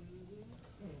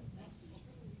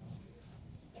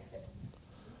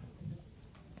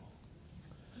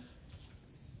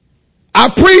 I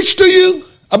preach to you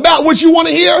about what you want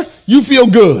to hear, you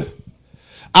feel good.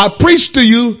 I preach to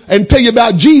you and tell you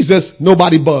about Jesus,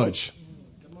 nobody budge.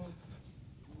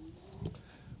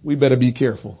 We better be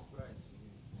careful.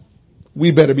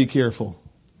 We better be careful.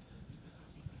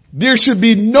 There should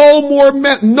be no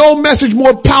message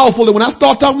more powerful than when I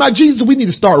start talking about Jesus, we need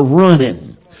to start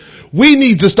running. we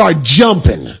need to start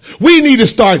jumping. We need to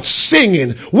start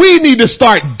singing. We need to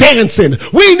start dancing.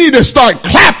 We need to start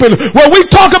clapping. When we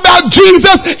talk about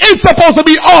Jesus, it's supposed to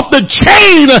be off the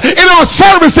chain in our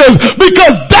services,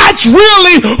 because that's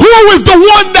really who is the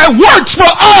one that works for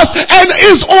us and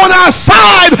is on our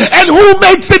side and who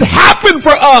makes it happen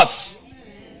for us.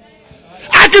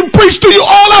 I can preach to you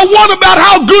all I want about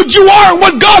how good you are and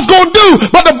what God's going to do,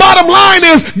 but the bottom line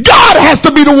is God has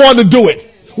to be the one to do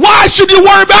it. Why should you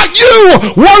worry about you?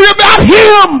 Worry about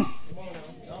him.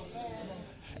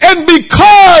 And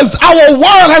because our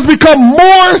world has become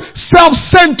more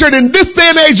self-centered in this day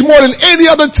and age more than any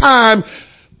other time,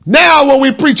 now when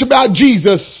we preach about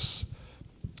Jesus,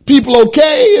 people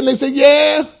okay, and they say,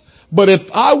 yeah, but if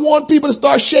I want people to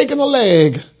start shaking a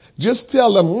leg, just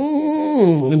tell them,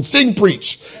 and sing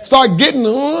preach. Start getting,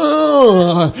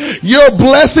 your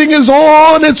blessing is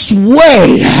on its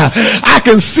way. I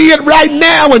can see it right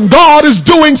now, and God is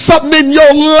doing something in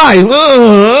your life.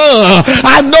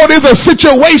 I know there's a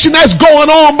situation that's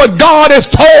going on, but God has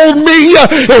told me,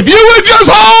 if you would just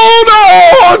hold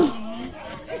on.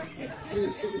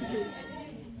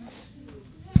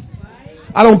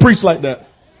 I don't preach like that.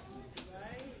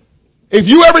 If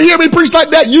you ever hear me preach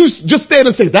like that, you just stand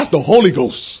and say, that's the Holy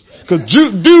Ghost. Because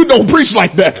dude don't preach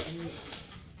like that.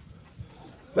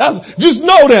 Just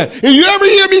know that. If you ever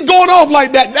hear me going off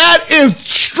like that, that is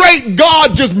straight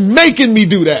God just making me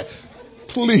do that.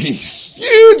 Please.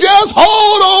 You just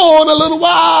hold on a little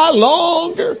while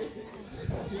longer.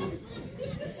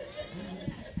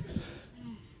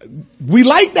 We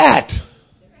like that.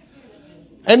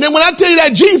 And then when I tell you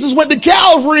that Jesus went to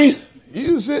Calvary,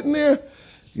 you sitting there,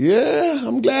 yeah,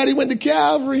 I'm glad he went to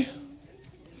Calvary.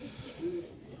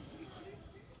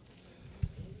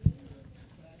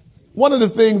 One of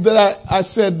the things that I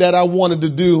said that I wanted to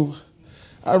do,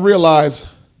 I realized,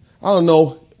 I don't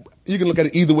know, you can look at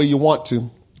it either way you want to,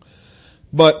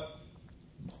 but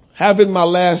having my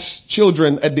last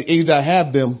children at the age I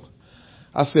have them,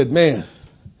 I said, man,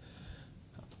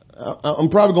 I'm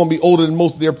probably going to be older than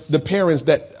most of the parents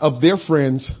of their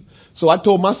friends. So I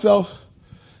told myself,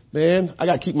 man, I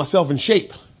got to keep myself in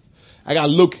shape. I got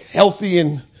to look healthy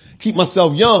and keep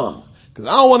myself young, because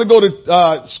I don't want to go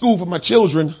to school for my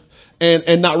children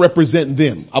and not represent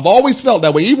them. I've always felt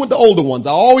that way, even with the older ones.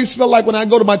 I always felt like when I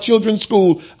go to my children's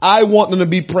school, I want them to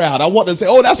be proud. I want them to say,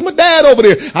 oh, that's my dad over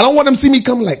there. I don't want them to see me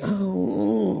come like, I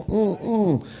don't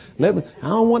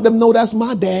want them to know that's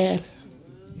my dad.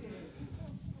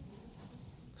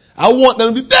 I want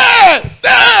them to be, Dad!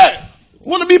 I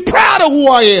want to be proud of who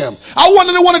I am. I want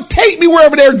them to want to take me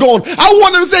wherever they're going. I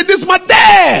want them to say, this is my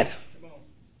dad.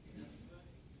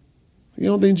 You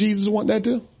don't think Jesus want that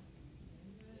too?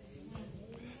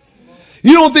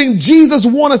 You don't think Jesus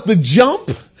wants us to jump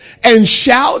and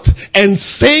shout and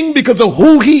sing because of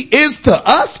who he is to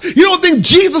us? You don't think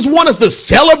Jesus wants us to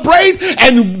celebrate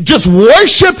and just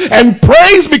worship and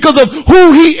praise because of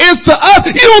who he is to us?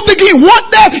 You don't think he wants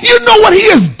that? You know what he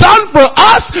has done for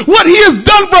us? What he has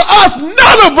done for us,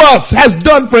 none of us has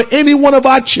done for any one of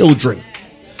our children.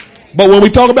 But when we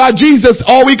talk about Jesus,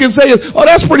 all we can say is, oh,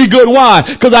 that's pretty good. Why?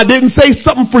 Because I didn't say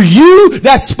something for you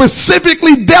that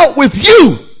specifically dealt with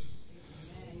you.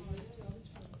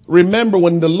 Remember,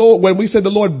 when we said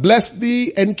the Lord bless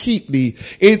thee and keep thee,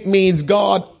 it means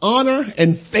God honor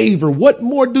and favor. What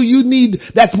more do you need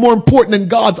that's more important than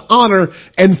God's honor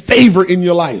and favor in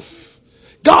your life?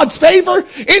 God's favor,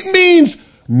 it means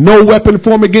no weapon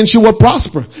formed against you will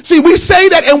prosper. See, we say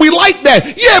that and we like that.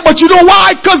 Yeah, but you know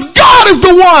why? Because God is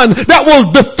the one that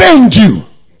will defend you.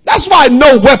 That's why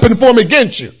no weapon formed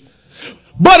against you.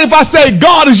 But if I say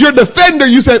God is your defender,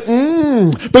 you say,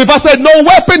 But if I said no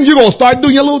weapon, you're going to start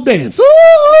doing your little dance.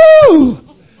 Ooh.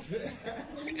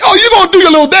 Oh, you're going to do your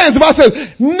little dance. If I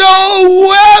said no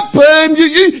weapon,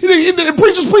 the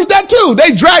preachers preach that too.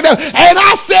 They drag that. And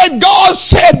I said, God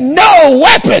said no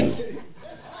weapon.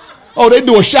 Oh, they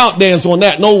do a shout dance on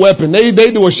that. No weapon. They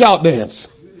do a shout dance.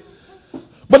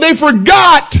 But they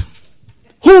forgot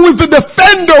who is the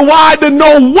defender? Why the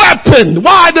no weapon?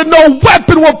 Why the no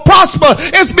weapon will prosper?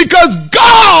 It's because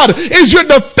God is your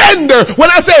defender.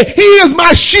 When I say he is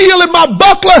my shield and my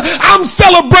buckler, I'm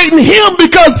celebrating him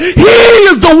because he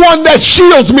is the one that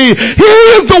shields me. He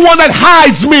is the one that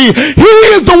hides me. He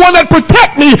is the one that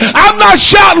protects me. I'm not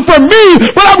shouting for me,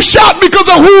 but I'm shouting because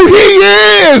of who he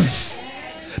is.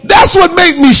 That's what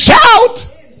made me shout.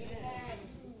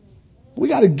 We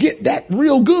got to get that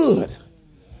real good.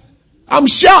 I'm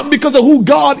shouting because of who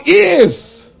God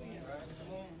is.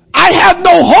 I have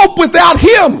no hope without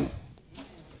him.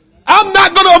 I'm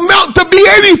not going to amount to be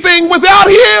anything without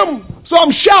him. So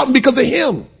I'm shouting because of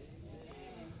him.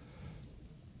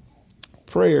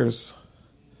 prayers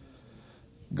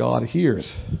God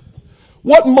hears.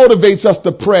 What motivates us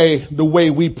to pray the way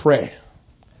we pray?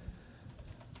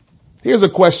 Here's a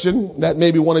question that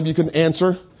maybe one of you can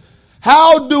answer.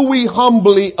 How do we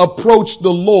humbly approach the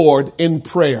Lord in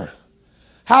prayer?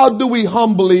 How do we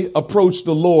humbly approach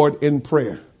the Lord in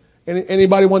prayer?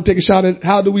 Anybody want to take a shot at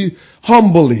how do we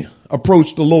humbly approach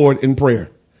the Lord in prayer?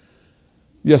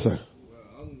 Yes, sir. Well,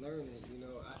 I'm learning,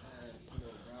 I ask,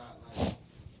 God, like,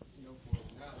 for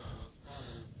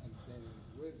knowledge and understanding His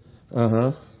wisdom. Uh-huh.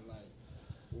 And, like,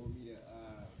 for me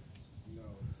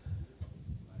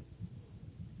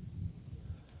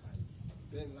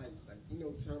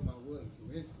to, turn my will into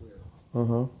His will.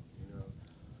 Uh-huh.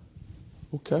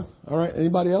 Okay. All right.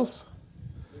 Anybody else?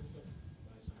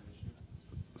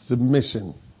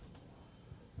 Submission.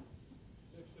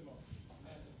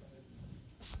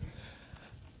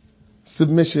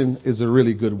 Submission is a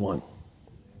really good one.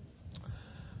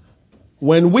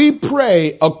 When we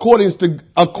pray according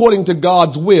to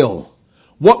God's will,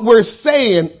 what we're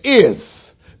saying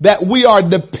is that we are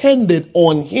dependent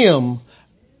on Him.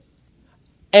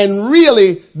 And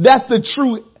really, that's the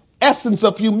true essence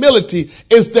of humility,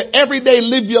 is to every day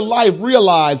live your life,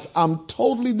 realize I'm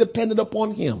totally dependent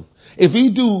upon Him. If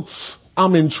He do,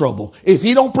 I'm in trouble. If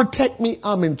He don't protect me,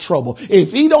 I'm in trouble. If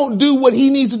He don't do what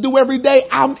He needs to do every day,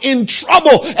 I'm in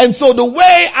trouble. And so the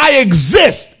way I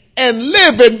exist and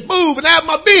live and move and have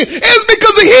my being is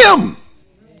because of Him.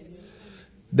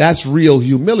 That's real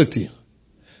humility.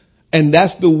 And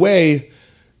that's the way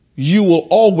you will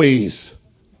always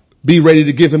be ready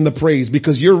to give Him the praise,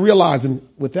 because you're realizing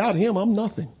without Him, I'm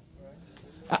nothing.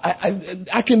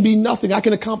 I can be nothing. I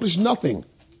can accomplish nothing.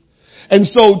 And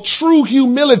so true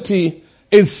humility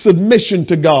is submission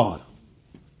to God.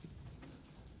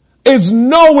 It's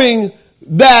knowing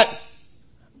that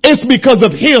it's because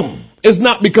of Him. It's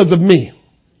not because of me.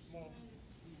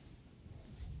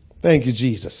 Thank you,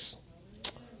 Jesus.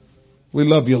 We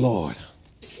love you, Lord.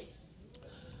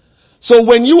 So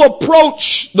when you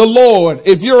approach the Lord,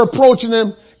 if you're approaching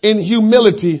Him in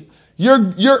humility,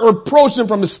 you're approaching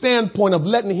from the standpoint of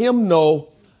letting Him know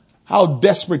how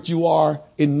desperate you are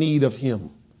in need of Him.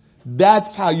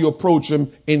 That's how you approach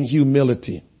Him in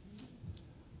humility.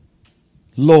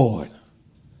 Lord,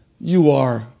 you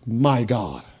are my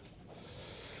God.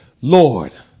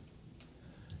 Lord,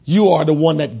 you are the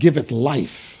one that giveth life.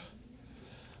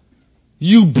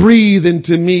 You breathe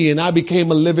into me and I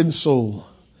became a living soul.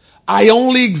 I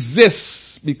only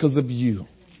exist because of you.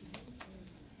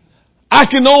 I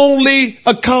can only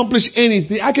accomplish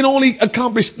anything. I can only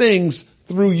accomplish things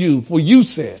through you. For you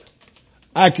said,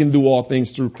 I can do all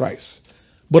things through Christ.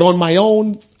 But on my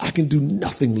own, I can do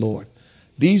nothing, Lord.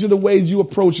 These are the ways you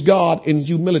approach God in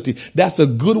humility. That's a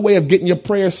good way of getting your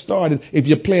prayers started if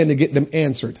you plan to get them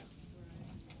answered.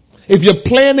 If you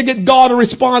plan to get God to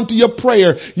respond to your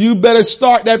prayer, you better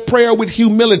start that prayer with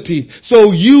humility.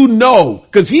 So you know,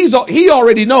 because He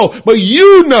already know, but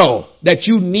you know that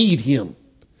you need Him.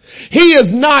 He is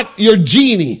not your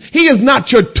genie. He is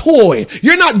not your toy.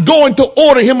 You're not going to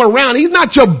order Him around. He's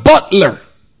not your butler.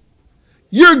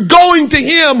 You're going to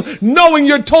Him knowing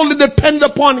you're totally dependent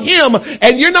upon Him,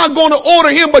 and you're not going to order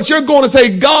Him, but you're going to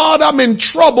say, God, I'm in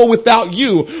trouble without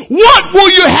you. What will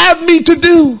you have me to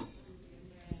do?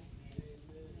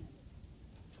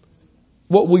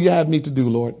 What will you have me to do,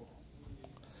 Lord?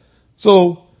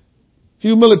 So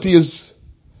humility is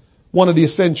one of the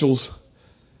essentials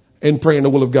in praying the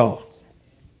will of God.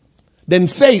 Then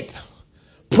faith.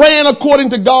 Praying according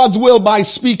to God's will by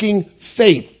speaking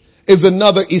faith is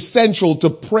another essential to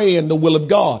praying the will of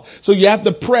God. So you have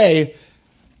to pray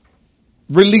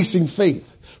releasing faith.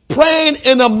 Praying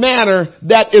in a manner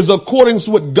that is according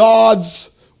to what God's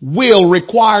will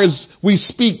requires we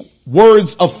speak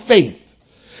words of faith.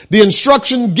 The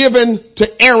instruction given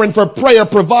to Aaron for prayer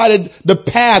provided the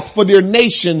path for their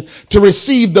nation to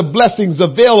receive the blessings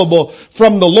available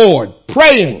from the Lord.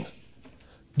 Praying,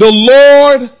 the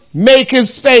Lord make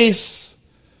His face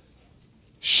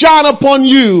shine upon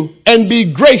you and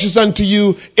be gracious unto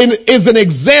you is an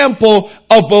example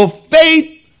of a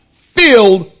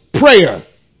faith-filled prayer.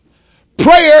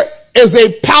 Prayer is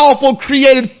a powerful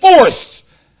creative force.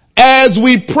 As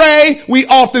we pray, we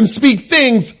often speak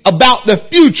things about the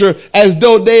future as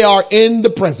though they are in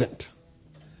the present.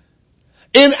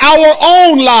 In our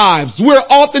own lives, we're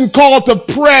often called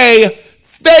to pray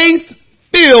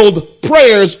faith-filled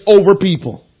prayers over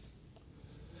people.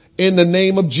 In the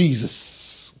name of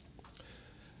Jesus,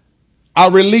 I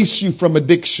release you from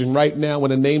addiction right now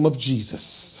in the name of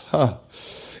Jesus.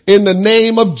 In the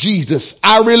name of Jesus,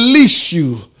 I release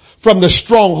you from the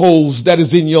strongholds that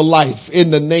is in your life in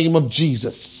the name of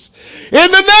Jesus. In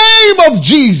the name of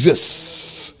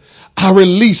Jesus, I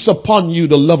release upon you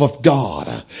the love of God.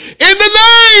 In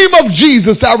the name of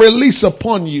Jesus, I release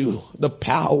upon you the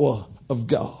power of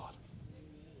God.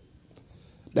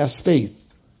 That's faith.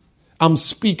 I'm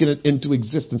speaking it into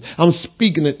existence. I'm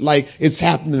speaking it like it's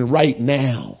happening right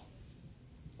now.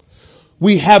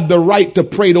 We have the right to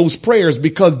pray those prayers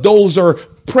because those are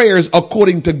prayers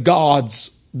according to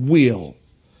God's will.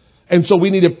 And so we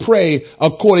need to pray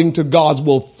according to God's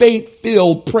will.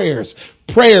 Faith-filled prayers.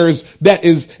 Prayers that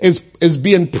is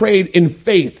being prayed in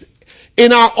faith.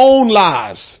 In our own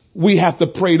lives, we have to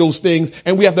pray those things,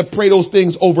 and we have to pray those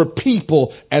things over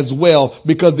people as well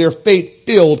because they're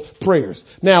faith-filled prayers.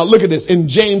 Now look at this in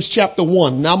James chapter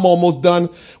 1. Now I'm almost done.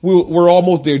 We're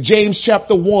almost there. James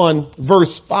chapter 1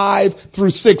 verse 5 through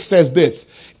 6 says this.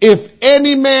 If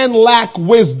any man lack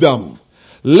wisdom,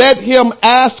 let him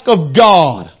ask of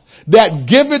God that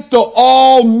giveth to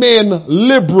all men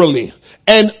liberally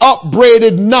and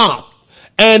upbraideth not,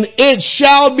 and it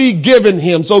shall be given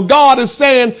him. So God is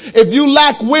saying, if you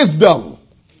lack wisdom,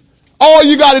 all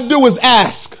you got to do is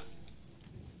ask.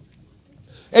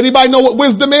 Anybody know what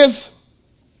wisdom is?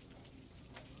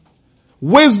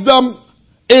 Wisdom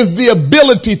is the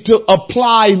ability to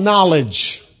apply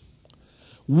knowledge.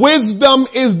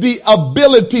 Wisdom is the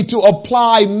ability to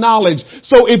apply knowledge.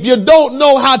 So if you don't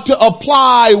know how to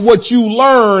apply what you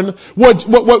learn,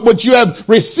 what you have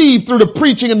received through the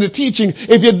preaching and the teaching,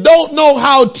 if you don't know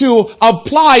how to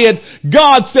apply it,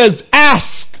 God says,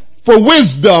 ask for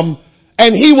wisdom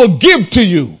and he will give to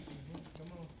you.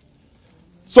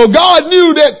 So God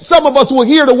knew that some of us will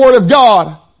hear the word of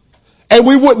God and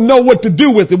we wouldn't know what to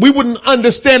do with it. We wouldn't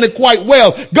understand it quite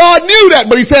well. God knew that,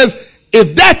 but he says,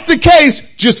 if that's the case,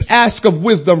 just ask of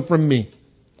wisdom from me.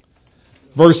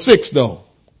 Verse 6 though.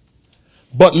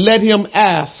 But let him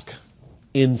ask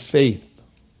in faith.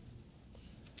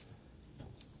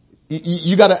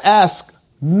 You got to ask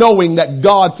knowing that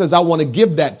God says, I want to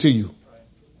give that to you.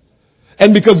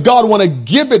 And because God want to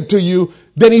give it to you,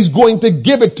 then he's going to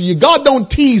give it to you. God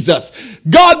don't tease us.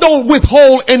 God don't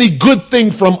withhold any good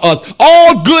thing from us.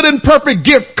 All good and perfect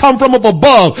gifts come from up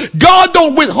above. God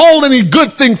don't withhold any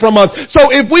good thing from us. So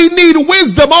if we need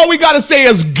wisdom, all we got to say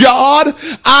is, God,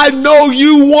 I know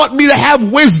you want me to have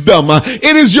wisdom.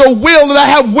 It is your will that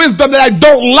I have wisdom, that I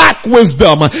don't lack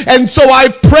wisdom. And so I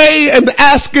pray and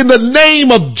ask in the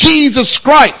name of Jesus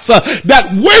Christ that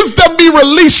wisdom be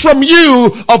released from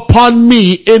you upon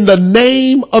me in the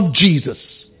name of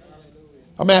Jesus.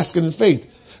 I'm asking in faith,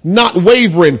 not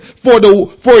wavering. For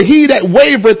he that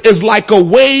wavereth is like a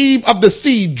wave of the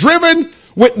sea, driven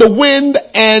with the wind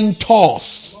and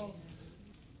tossed.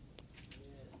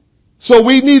 So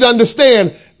we need to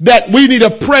understand that we need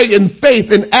to pray in faith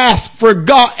and ask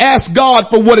God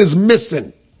for what is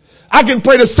missing. I can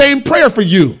pray the same prayer for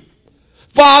you.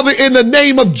 Father, in the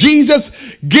name of Jesus,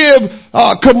 give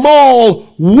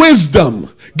Kamal wisdom.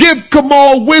 Give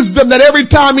Kamal wisdom that every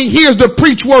time he hears the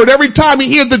preach word, every time he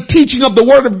hears the teaching of the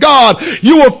word of God,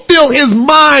 you will fill his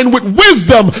mind with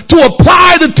wisdom to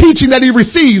apply the teaching that he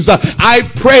receives. I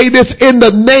pray this in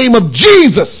the name of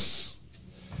Jesus.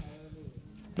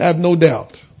 I have no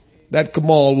doubt that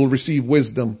Kamal will receive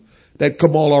wisdom, that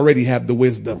Kamal already have the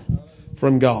wisdom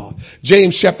from God.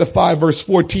 James chapter 5 verse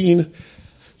 14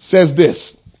 says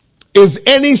this, is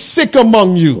any sick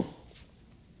among you?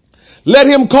 Let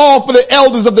him call for the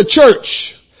elders of the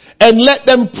church and let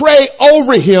them pray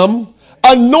over him,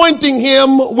 anointing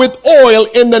him with oil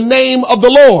in the name of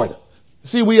the Lord.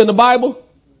 See, we in the Bible.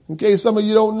 In case some of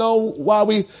you don't know why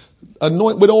we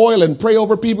anoint with oil and pray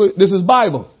over people, this is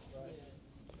Bible.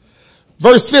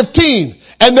 Verse 15,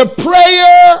 and the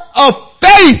prayer of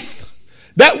faith.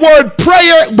 That word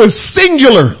prayer was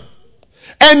singular.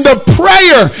 And the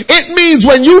prayer, it means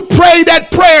when you pray that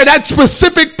prayer, that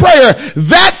specific prayer,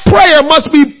 that prayer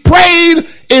must be prayed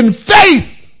in faith.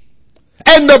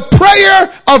 And the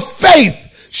prayer of faith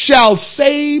shall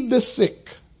save the sick.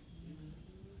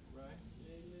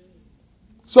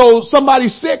 So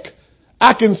somebody's sick,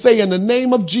 I can say in the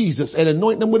name of Jesus and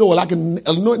anoint them with oil. I can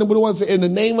anoint them with oil and say in the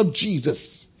name of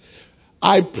Jesus.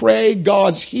 I pray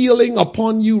God's healing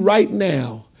upon you right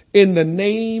now in the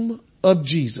name of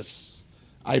Jesus.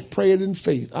 I pray it in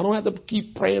faith. I don't have to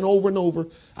keep praying over and over.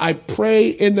 I pray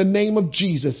in the name of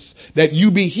Jesus that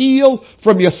you be healed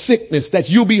from your sickness, that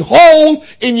you be whole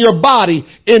in your body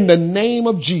in the name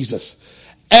of Jesus.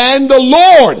 And the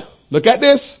Lord, look at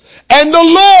this, and the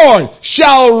Lord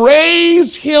shall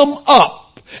raise him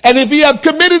up. And if he have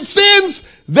committed sins,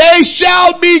 they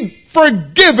shall be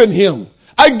forgiven him.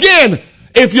 Again,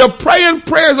 if you're praying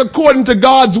prayers according to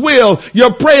God's will,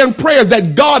 you're praying prayers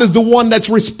that God is the one that's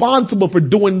responsible for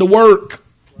doing the work.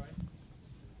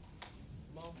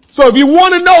 So if you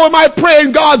want to know, am I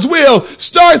praying God's will,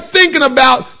 start thinking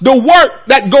about the work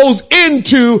that goes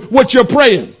into what you're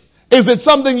praying. Is it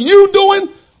something you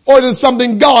doing or is it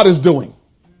something God is doing?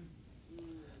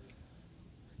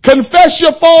 Confess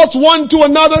your faults one to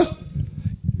another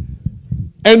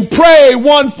and pray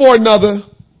one for another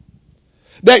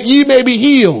that ye may be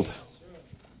healed.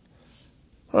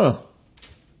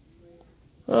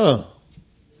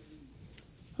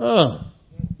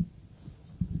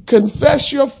 Confess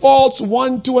your faults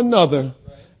one to another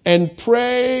and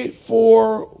pray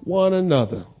for one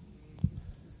another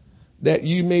that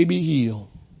you may be healed.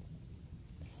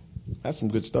 That's some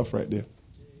good stuff right there.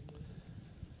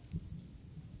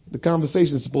 The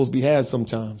conversation is supposed to be had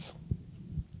sometimes.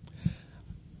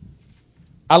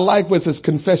 I like what it says,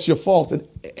 confess your faults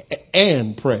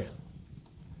and pray.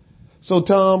 So,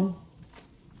 Tom,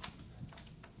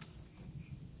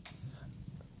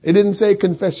 it didn't say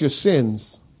confess your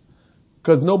sins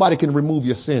because nobody can remove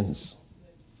your sins.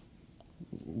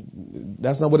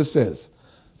 That's not what it says.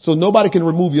 So nobody can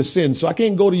remove your sins. So I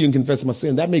can't go to you and confess my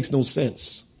sin. That makes no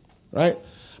sense. Right?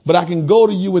 But I can go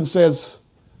to you and says,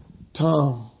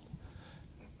 Tom,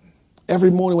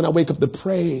 every morning when I wake up to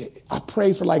pray, I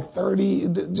pray for like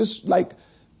 30, just like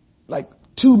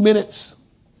 2 minutes.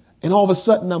 And all of a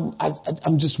sudden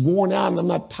I'm just worn out and I'm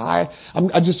not tired.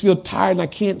 I just feel tired and I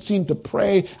can't seem to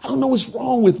pray. I don't know what's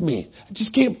wrong with me. I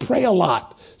just can't pray a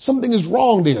lot. Something is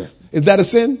wrong there. Is that a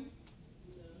sin?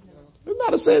 It's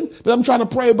not a sin, but I'm trying to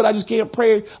pray, but I just can't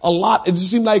pray a lot. It just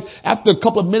seems like after a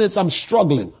couple of minutes, I'm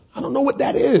struggling. I don't know what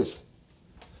that is.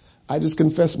 I just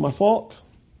confessed my fault.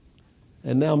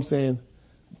 And now I'm saying,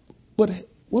 but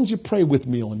why don't you pray with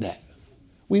me on that?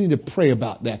 We need to pray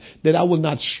about that I will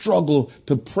not struggle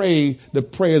to pray the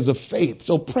prayers of faith.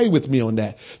 So pray with me on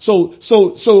that. So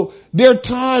there are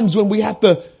times when we have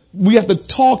to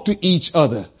talk to each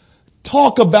other,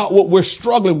 talk about what we're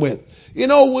struggling with. You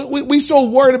know, we so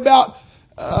worried about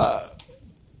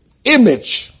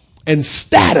image and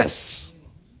status.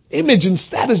 Image and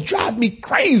status drive me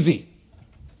crazy.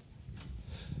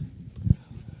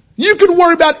 You can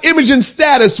worry about image and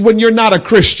status when you're not a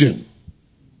Christian.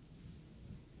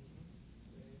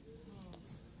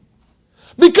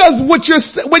 Because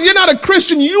when you're not a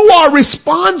Christian, you are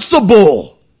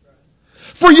responsible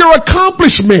for your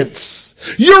accomplishments.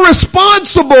 You're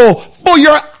responsible for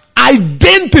your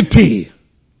identity.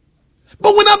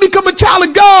 But when I become a child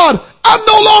of God, I'm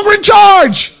no longer in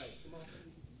charge.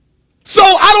 So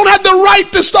I don't have the right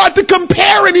to start to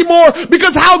compare anymore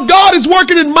because how God is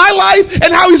working in my life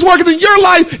and how he's working in your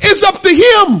life is up to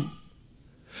him.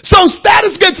 So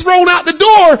status gets thrown out the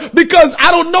door because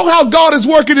I don't know how God is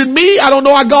working in me. I don't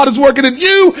know how God is working in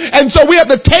you. And so we have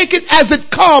to take it as it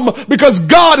comes because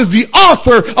God is the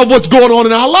author of what's going on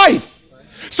in our life.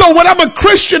 So when I'm a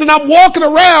Christian and I'm walking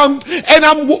around and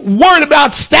I'm worried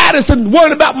about status and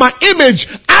worried about my image,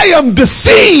 I am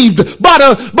deceived by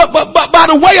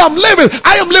the way I'm living.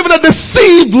 I am living a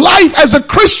deceived life as a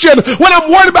Christian when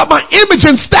I'm worried about my image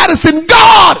and status in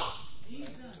God.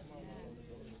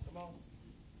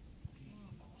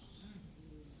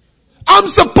 I'm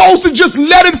supposed to just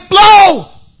let it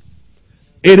flow.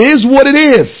 It is what it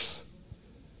is.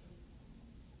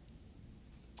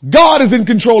 God is in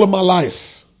control of my life.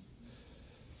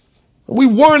 We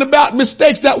worry about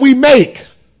mistakes that we make.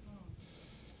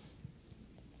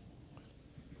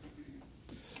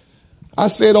 I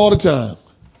say it all the time.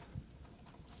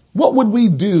 What would we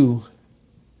do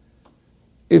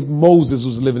if Moses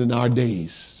was living in our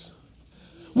days?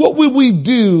 What would we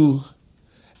do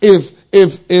if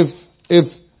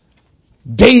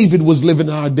David was living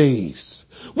in our days?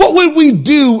 What would we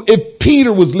do if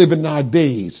Peter was living in our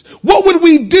days? What would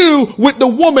we do with the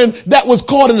woman that was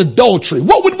caught in adultery?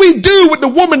 What would we do with the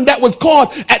woman that was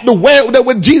caught at the well, that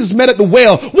when Jesus met at the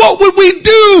well? What would we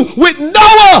do with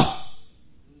Noah?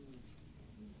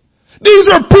 These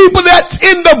are people that's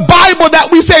in the Bible that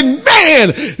we say,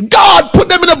 man, God put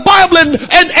them in the Bible and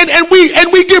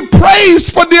we give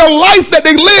praise for their life that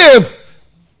they live.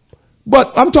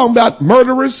 But I'm talking about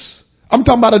murderers. I'm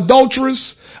talking about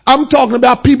adulterers. I'm talking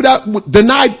about people that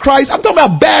denied Christ. I'm talking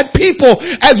about bad people.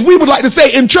 As we would like to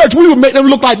say in church, we would make them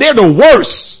look like they're the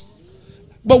worst.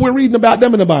 But we're reading about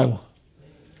them in the Bible.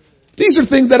 These are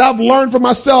things that I've learned for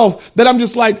myself that I'm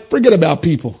just like, forget about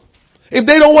people. If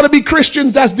they don't want to be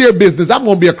Christians, that's their business. I'm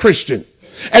going to be a Christian.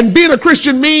 And being a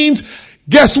Christian means,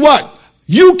 guess what?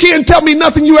 You can't tell me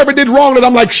nothing you ever did wrong that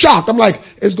I'm like shocked. I'm like,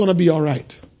 it's going to be all right.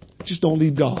 Just don't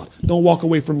leave God. Don't walk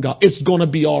away from God. It's going to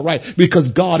be all right because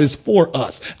God is for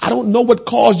us. I don't know what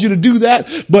caused you to do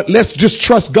that, but let's just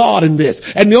trust God in this.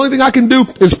 And the only thing I can do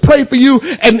is pray for you.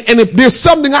 And if there's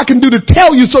something I can do to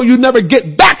tell you so you never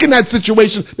get back in that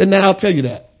situation, then I'll tell you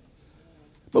that.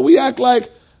 But we act like,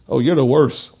 oh, you're the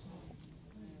worst.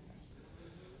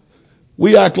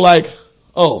 We act like,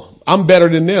 oh, I'm better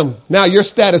than them. Now your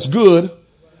status good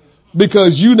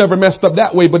because you never messed up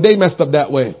that way, but they messed up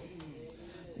that way.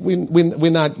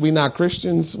 We're not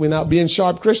Christians. We're not being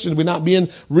sharp Christians. We're not being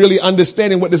really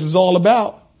understanding what this is all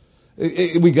about.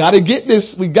 We got to get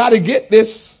this. We got to get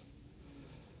this.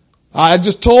 I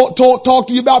just talked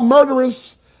to you about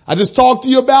murderers. I just talked to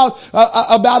you about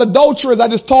adulterers. I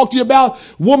just talked to you about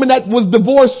woman that was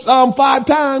divorced 5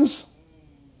 times.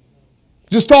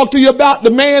 Just talk to you about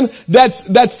the man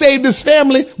that saved his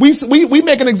family. We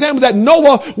make an example that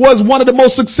Noah was one of the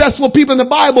most successful people in the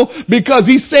Bible because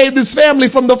he saved his family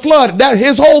from the flood. That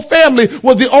his whole family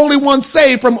was the only one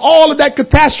saved from all of that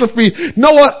catastrophe.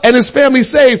 Noah and his family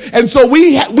saved. And so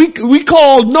we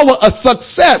called Noah a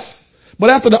success.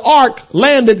 But after the ark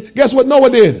landed, guess what Noah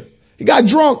did? He got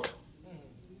drunk.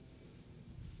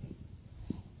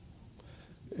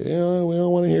 Yeah, we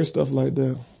don't want to hear stuff like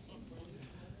that.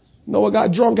 Noah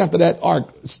got drunk after that ark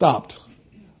stopped.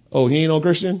 Oh, he ain't no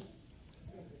Christian?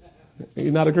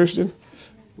 He's not a Christian?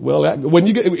 Well, when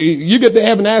you get to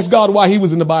heaven, ask God why he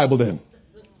was in the Bible then.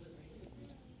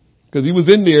 Because he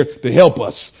was in there to help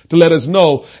us, to let us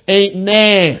know, ain't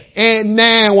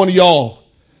nah one of y'all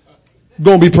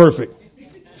gonna be perfect.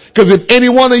 Because if any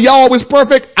one of y'all was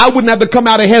perfect, I wouldn't have to come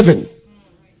out of heaven.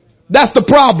 That's the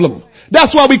problem.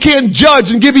 That's why we can't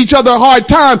judge and give each other a hard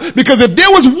time. Because if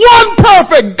there was one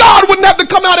perfect, God wouldn't have to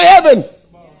come out of heaven.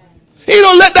 He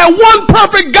don't let that one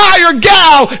perfect guy or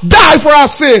gal die for our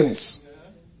sins.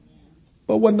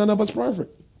 But wasn't none of us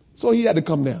perfect. So he had to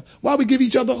come down. Why we give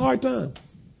each other a hard time?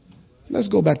 Let's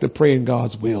go back to praying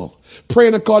God's will.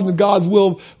 Praying according to God's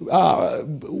will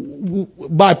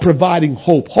by providing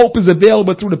hope. Hope is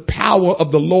available through the power of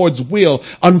the Lord's will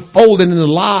unfolding in the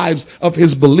lives of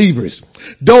his believers.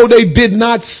 Though they did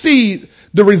not see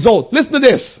the result. Listen to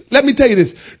this. Let me tell you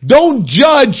this. Don't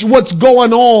judge what's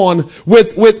going on with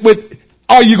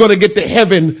are you going to get to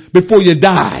heaven before you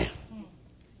die?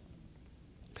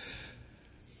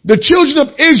 The children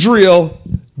of Israel,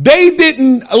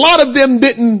 a lot of them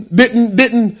didn't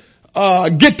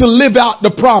get to live out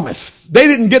the promise. They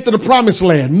didn't get to the promised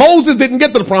land. Moses didn't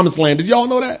get to the promised land. Did y'all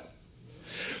know that?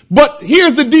 But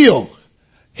here's the deal.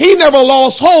 He never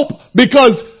lost hope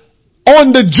because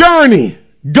on the journey,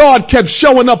 God kept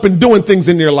showing up and doing things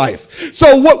in their life.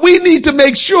 So what we need to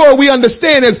make sure we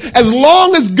understand is as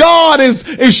long as God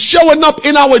is showing up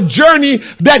in our journey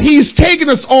that he's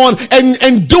taking us on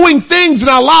and doing things in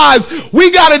our lives, we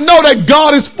got to know that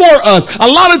God is for us. A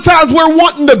lot of times we're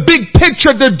wanting the big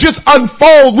picture to just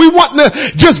unfold. We want to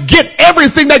just get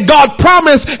everything that God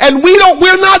promised, and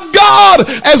we're not God.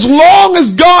 As long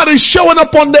as God is showing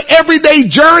up on the everyday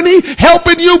journey,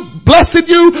 helping you, blessing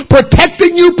you,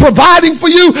 protecting you, providing for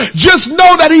you, just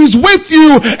know that he's with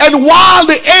you. And while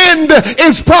the end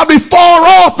is probably far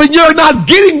off and you're not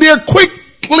getting there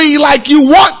quickly like you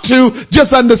want to,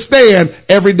 just understand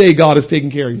every day God is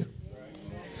taking care of you.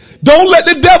 Don't let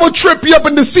the devil trip you up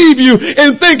and deceive you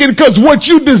in thinking because what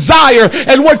you desire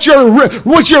and what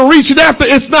you're reaching after,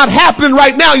 it's not happening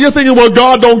right now. You're thinking, well,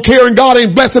 God don't care and God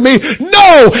ain't blessing me.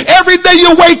 No! Every day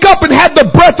you wake up and have the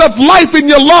breath of life in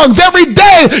your lungs. Every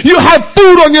day you have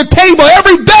food on your table.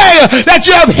 Every day that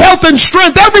you have health and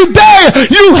strength. Every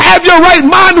day you have your right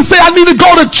mind to say, I need to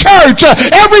go to church.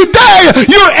 Every day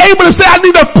you're able to say, I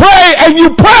need to pray, and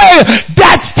you pray.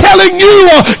 That's telling you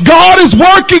God is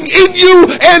working in you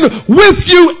and with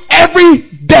you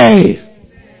every day.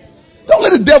 Don't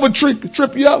let the devil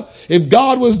trip you up. If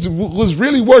God was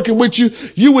really working with you,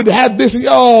 you would have this.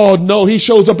 Oh no, he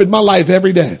shows up in my life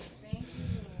every day.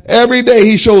 Every day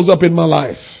he shows up in my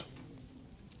life.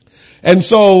 And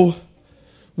so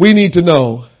we need to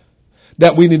know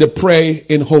that we need to pray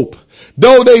in hope.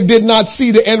 Though they did not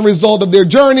see the end result of their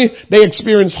journey, they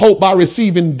experienced hope by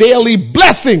receiving daily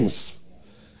blessings.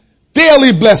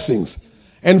 Daily blessings.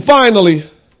 And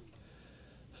finally,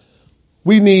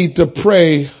 we need to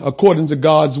pray according to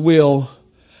God's will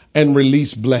and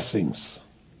release blessings.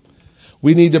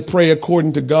 We need to pray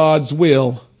according to God's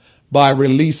will by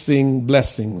releasing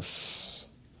blessings.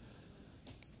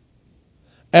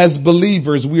 As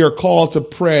believers, we are called to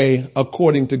pray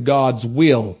according to God's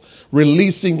will,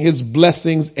 releasing his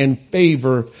blessings and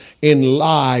favor in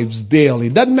lives daily.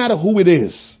 Doesn't matter who it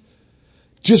is.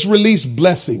 Just release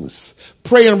blessings.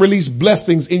 Pray and release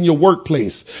blessings in your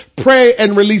workplace. Pray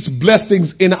and release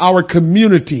blessings in our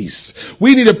communities.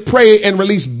 We need to pray and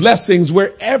release blessings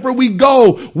wherever we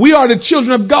go. We are the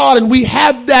children of God, and we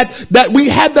have that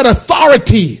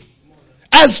authority.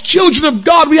 As children of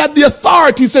God, we have the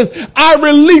authority. It says, I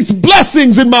release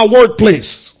blessings in my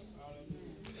workplace.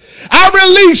 I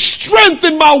release strength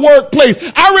in my workplace.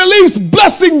 I release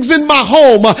blessings in my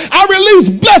home. I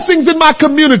release blessings in my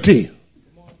community.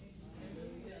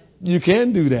 You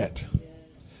can do that.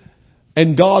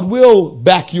 And God will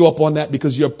back you up on that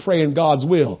because you're praying God's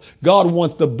will. God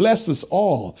wants to bless us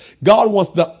all. God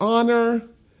wants to honor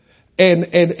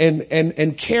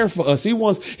and care for us. He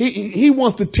wants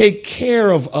to take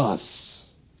care of us.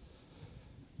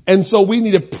 And so we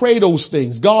need to pray those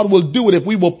things. God will do it if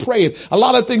we will pray it. A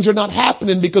lot of things are not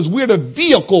happening because we're the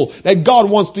vehicle that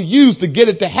God wants to use to get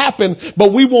it to happen,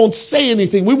 but we won't say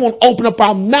anything. We won't open up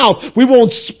our mouth. We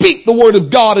won't speak the word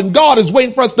of God, and God is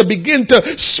waiting for us to begin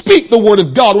to speak the word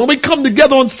of God. When we come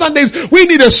together on Sundays, we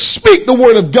need to speak the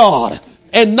word of God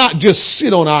and not just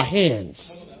sit on our hands.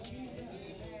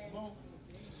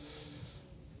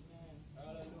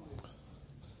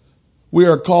 We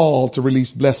are called to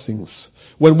release blessings.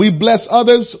 When we bless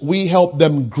others, we help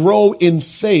them grow in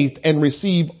faith and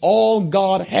receive all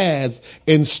God has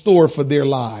in store for their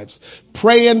lives.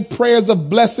 Praying prayers of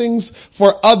blessings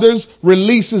for others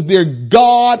releases their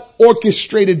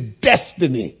God-orchestrated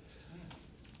destiny.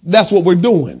 That's what we're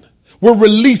doing. We're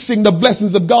releasing the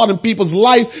blessings of God in people's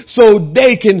life so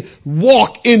they can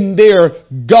walk in their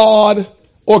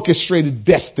God-orchestrated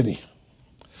destiny.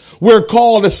 We're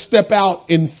called to step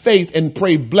out in faith and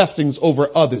pray blessings over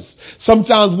others.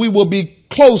 Sometimes we will be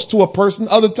close to a person.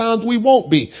 Other times we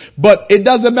won't be. But it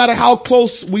doesn't matter how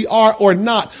close we are or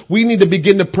not. We need to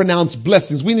begin to pronounce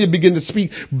blessings. We need to begin to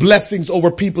speak blessings over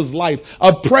people's life.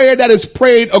 A prayer that is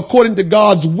prayed according to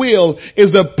God's will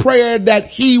is a prayer that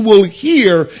He will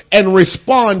hear and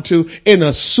respond to in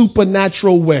a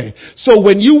supernatural way. So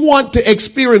when you want to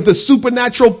experience the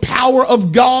supernatural power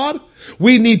of God,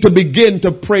 we need to begin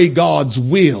to pray God's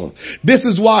will. This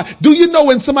is why, do you know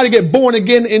when somebody get born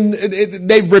again and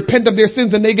they repent of their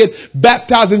sins and they get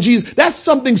baptized in Jesus, that's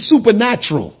something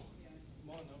supernatural.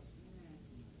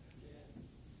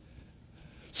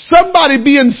 Somebody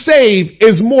being saved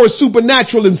is more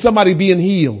supernatural than somebody being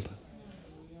healed.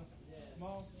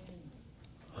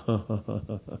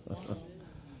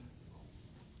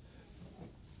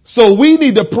 So we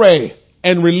need to pray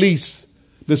and release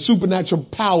the supernatural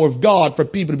power of God for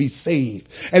people to be saved.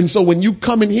 And so when you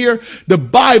come in here, the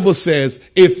Bible says,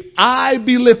 if I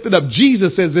be lifted up,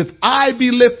 Jesus says, if I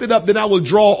be lifted up, then I will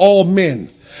draw all men.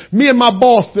 Me and my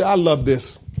boss, I love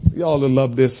this. Y'all will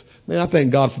love this. Man, I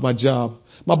thank God for my job.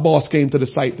 My boss came to the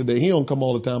site today. He don't come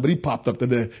all the time, but he popped up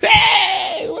today.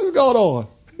 Hey, what's going on?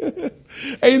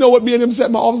 And you know what me and him sat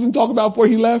in my office and talked about before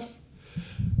he left?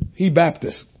 He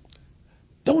Baptist.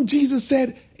 Don't Jesus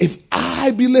said, if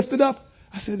I be lifted up?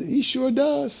 I said, He sure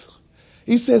does.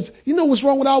 He says, you know what's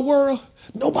wrong with our world?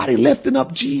 Nobody lifting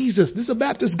up Jesus. This is a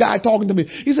Baptist guy talking to me.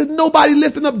 He said, nobody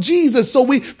lifting up Jesus. So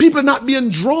people are not being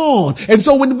drawn. And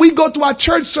so when we go to our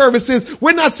church services,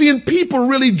 we're not seeing people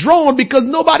really drawn because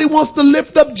nobody wants to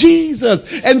lift up Jesus.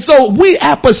 And so we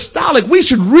apostolic, we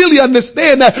should really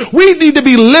understand that we need to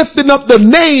be lifting up the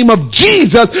name of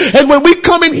Jesus. And when we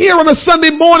come in here on a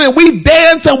Sunday morning, we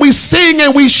dance and we sing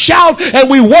and we shout and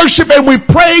we worship and we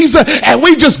praise and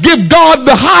we just give God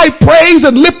the high praise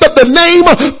and lift up the name.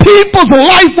 People's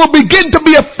life will begin to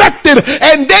be affected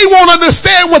and they won't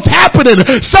understand what's happening.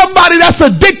 Somebody that's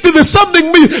addicted to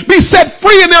something be set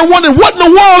free and they're wondering what in the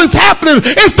world is happening.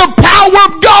 It's the power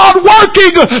of God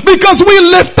working because we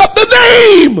lift up the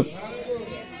name.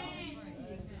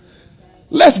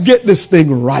 Let's get this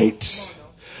thing right.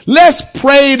 Let's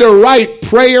pray the right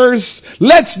prayers.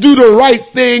 Let's do the right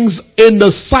things in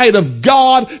the sight of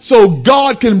God so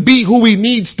God can be who He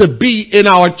needs to be in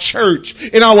our church,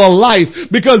 in our life.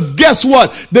 Because guess what?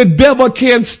 The devil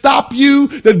can't stop you.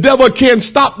 The devil can't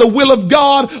stop the will of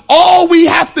God. All we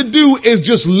have to do is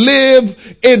just live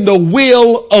in the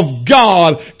will of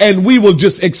God and we will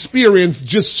just experience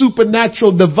just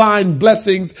supernatural divine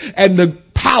blessings and the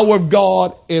power of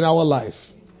God in our life.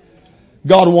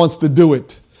 God wants to do it.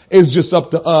 It's just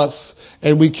up to us,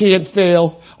 and we can't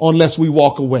fail unless we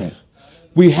walk away.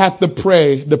 We have to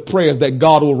pray the prayers that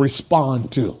God will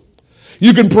respond to.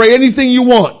 You can pray anything you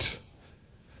want,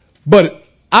 but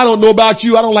I don't know about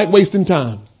you. I don't like wasting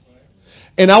time.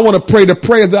 And I want to pray the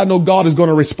prayers that I know God is going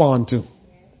to respond to.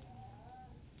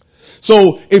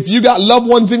 So if you got loved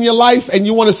ones in your life and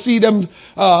you want to see them,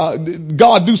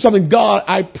 God do something, God,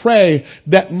 I pray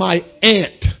that my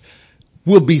aunt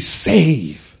will be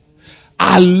saved.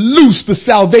 I loose the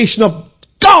salvation of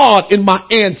God in my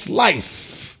aunt's life,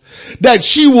 that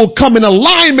she will come in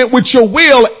alignment with your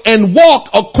will and walk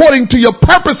according to your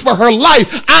purpose for her life.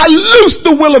 I loose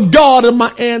the will of God in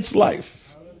my aunt's life.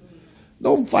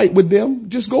 Don't fight with them.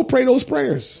 Just go pray those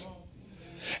prayers.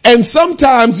 And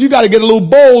sometimes you got to get a little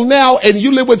bold now, and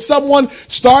you live with someone,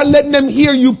 start letting them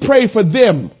hear you pray for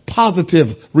them.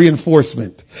 Positive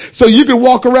reinforcement. So you can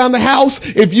walk around the house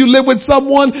if you live with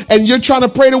someone and you're trying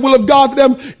to pray the will of God for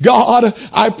them. God,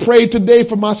 I pray today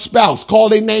for my spouse.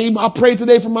 Call their name. I pray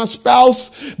today for my spouse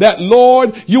that,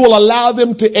 Lord, you will allow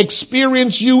them to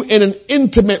experience you in an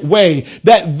intimate way,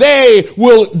 that they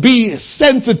will be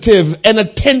sensitive and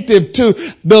attentive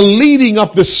to the leading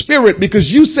of the Spirit, because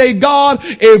you say, God,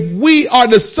 if we are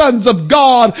the sons of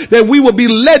God, then we will be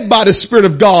led by the Spirit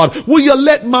of God. Will you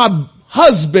let my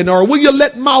husband, or will you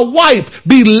let my wife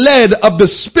be led of the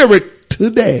Spirit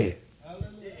today?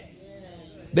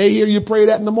 They hear you pray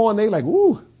that in the morning. They like,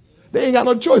 ooh, they ain't got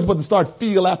no choice but to start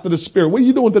feel after the Spirit. What are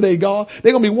you doing today, God?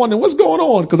 They're going to be wondering what's going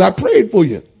on, because I prayed for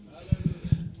you.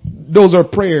 Those are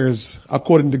prayers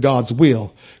according to God's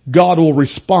will. God will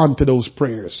respond to those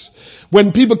prayers.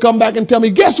 When people come back and tell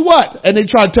me, guess what? And they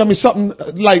try to tell me something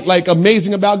like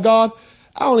amazing about God,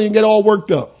 I don't even get all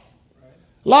worked up.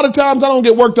 A lot of times I don't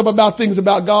get worked up about things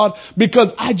about God,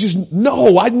 because I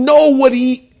know what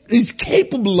He's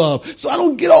capable of. So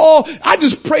I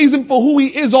just praise Him for who He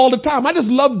is all the time. I just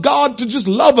love God to just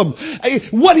love Him.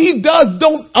 What He does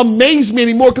don't amaze me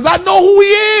anymore, because I know who He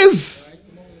is.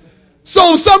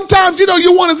 So sometimes, you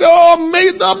want to say, oh,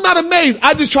 amazed. I'm not amazed.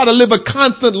 I just try to live a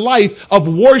constant life of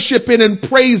worshiping and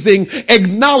praising,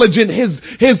 acknowledging His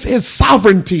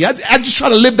sovereignty. I just try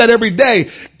to live that every day.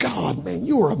 God, man,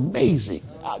 you are amazing.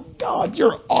 God,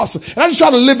 you're awesome. And I just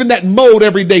try to live in that mode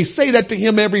every day. Say that to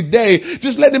Him every day.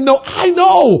 Just let Him know, I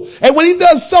know. And when He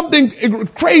does something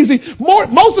crazy,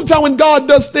 most of the time when God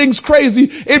does things crazy,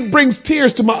 it brings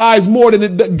tears to my eyes more than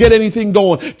it get anything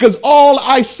going. Because all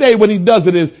I say when He does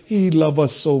it is, He loves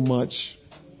us so much.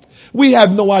 We have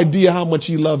no idea how much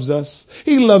He loves us.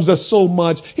 He loves us so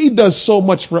much. He does so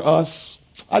much for us.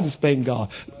 I just thank God.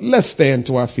 Let's stand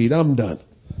to our feet. I'm done.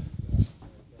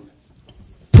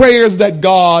 Prayers that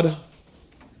God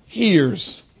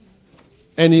hears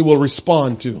and He will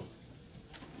respond to.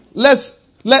 Let's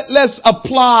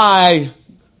apply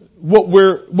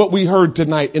what we heard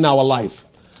tonight in our life.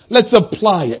 Let's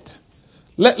apply it.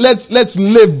 Let's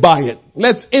live by it.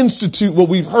 Let's institute what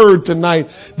we've heard tonight,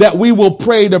 that we will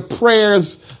pray the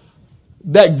prayers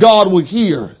that God will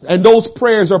hear. And those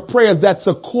prayers are prayers that's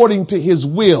according to His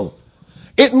will.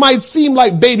 It might seem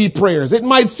like baby prayers. It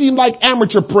might seem like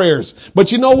amateur prayers.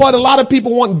 But you know what? A lot of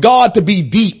people want God to be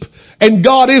deep. And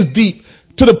God is deep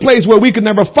to the place where we can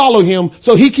never follow Him.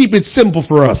 So He keeps it simple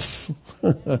for us.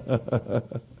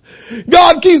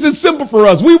 God keeps it simple for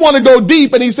us. We want to go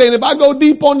deep. And He's saying, if I go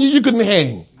deep on you, you can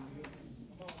hang.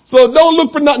 So don't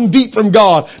look for nothing deep from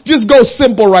God. Just go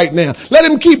simple right now. Let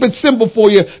Him keep it simple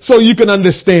for you so you can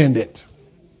understand it.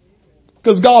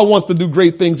 Because God wants to do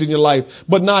great things in your life,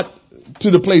 but not to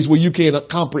the place where you can't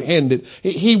comprehend it.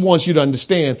 He wants you to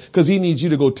understand, because He needs you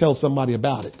to go tell somebody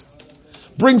about it.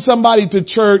 Bring somebody to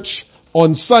church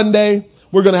on Sunday.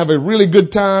 We're going to have a really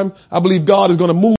good time. I believe God is going to move.